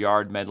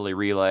 200-yard medley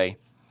relay.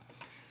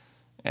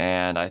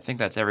 And I think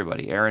that's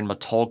everybody. Aaron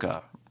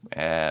Matulka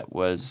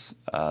was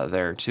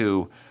there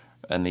too.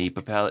 And the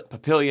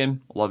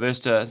Papillion La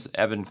Vista's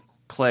Evan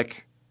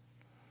Click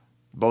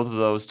Both of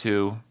those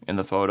two in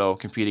the photo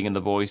competing in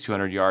the boys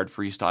 200-yard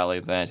freestyle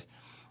event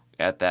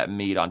at that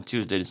meet on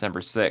Tuesday, December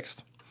 6th.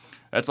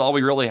 That's all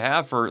we really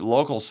have for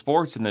local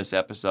sports in this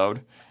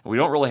episode. We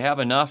don't really have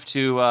enough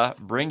to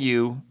bring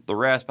you the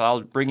rest, but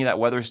I'll bring you that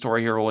weather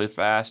story here really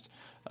fast,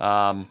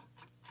 as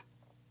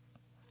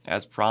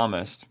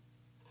promised.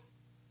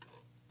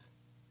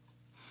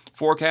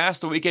 Forecast,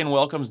 the weekend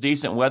welcomes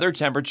decent weather.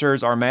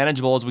 Temperatures are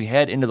manageable as we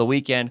head into the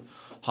weekend.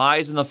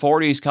 Highs in the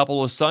 40s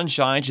coupled with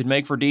sunshine should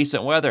make for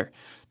decent weather.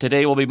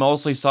 Today will be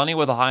mostly sunny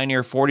with a high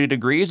near 40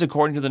 degrees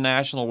according to the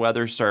National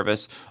Weather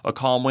Service. A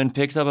calm wind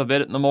picks up a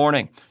bit in the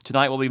morning.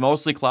 Tonight will be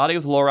mostly cloudy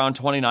with a low around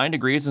 29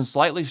 degrees and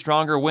slightly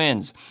stronger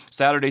winds.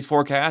 Saturday's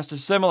forecast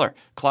is similar.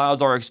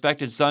 Clouds are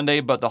expected Sunday,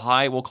 but the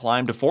high will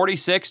climb to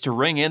 46 to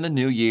ring in the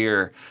new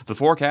year. The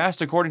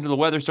forecast, according to the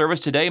Weather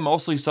Service, today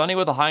mostly sunny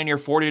with a high near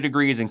 40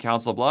 degrees in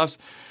Council Bluffs.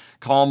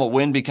 Calm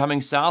wind becoming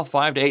south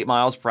 5 to 8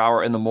 miles per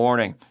hour in the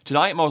morning.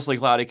 Tonight, mostly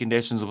cloudy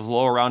conditions with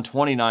low around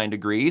 29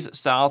 degrees.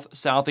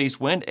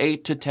 South-southeast wind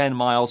 8 to 10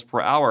 miles per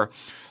hour.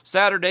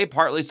 Saturday,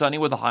 partly sunny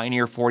with a high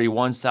near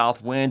 41.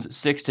 South winds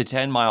 6 to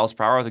 10 miles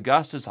per hour. The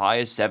gust as high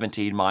as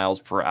 17 miles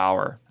per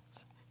hour.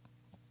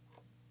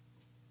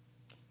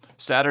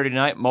 Saturday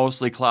night,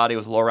 mostly cloudy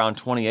with low around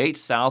 28.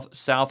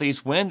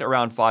 South-southeast wind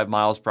around 5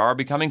 miles per hour,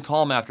 becoming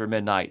calm after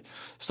midnight.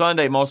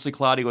 Sunday, mostly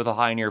cloudy with a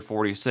high near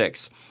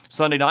 46.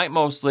 Sunday night,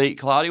 mostly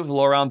cloudy with a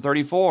low around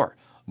 34.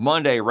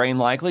 Monday, rain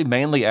likely,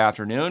 mainly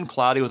afternoon,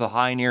 cloudy with a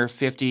high near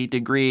 50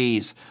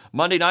 degrees.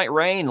 Monday night,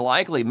 rain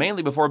likely,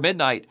 mainly before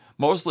midnight,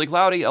 mostly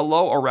cloudy, a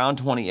low around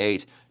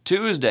 28.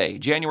 Tuesday,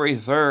 January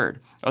 3rd.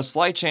 A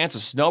slight chance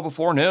of snow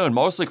before noon,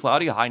 mostly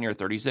cloudy, a high near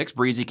 36,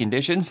 breezy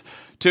conditions.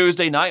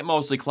 Tuesday night,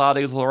 mostly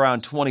cloudy with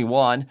around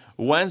 21.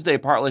 Wednesday,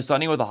 partly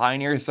sunny with a high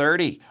near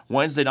 30.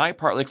 Wednesday night,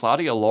 partly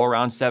cloudy, a low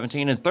around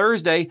 17. And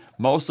Thursday,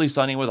 mostly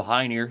sunny with a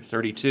high near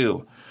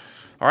 32.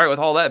 All right, with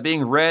all that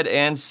being read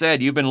and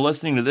said, you've been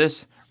listening to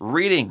this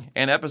reading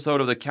an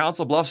episode of the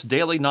Council Bluffs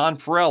Daily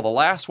Nonpareil, the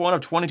last one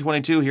of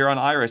 2022 here on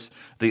IRIS,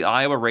 the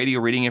Iowa Radio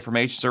Reading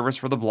Information Service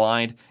for the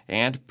blind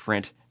and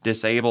print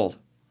disabled.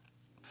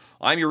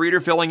 I'm your reader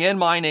filling in.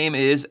 My name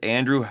is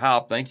Andrew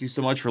Haupt. Thank you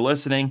so much for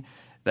listening.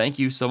 Thank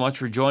you so much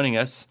for joining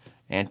us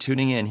and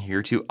tuning in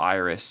here to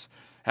IRIS.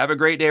 Have a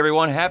great day,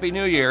 everyone. Happy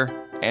New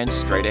Year, and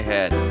straight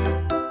ahead.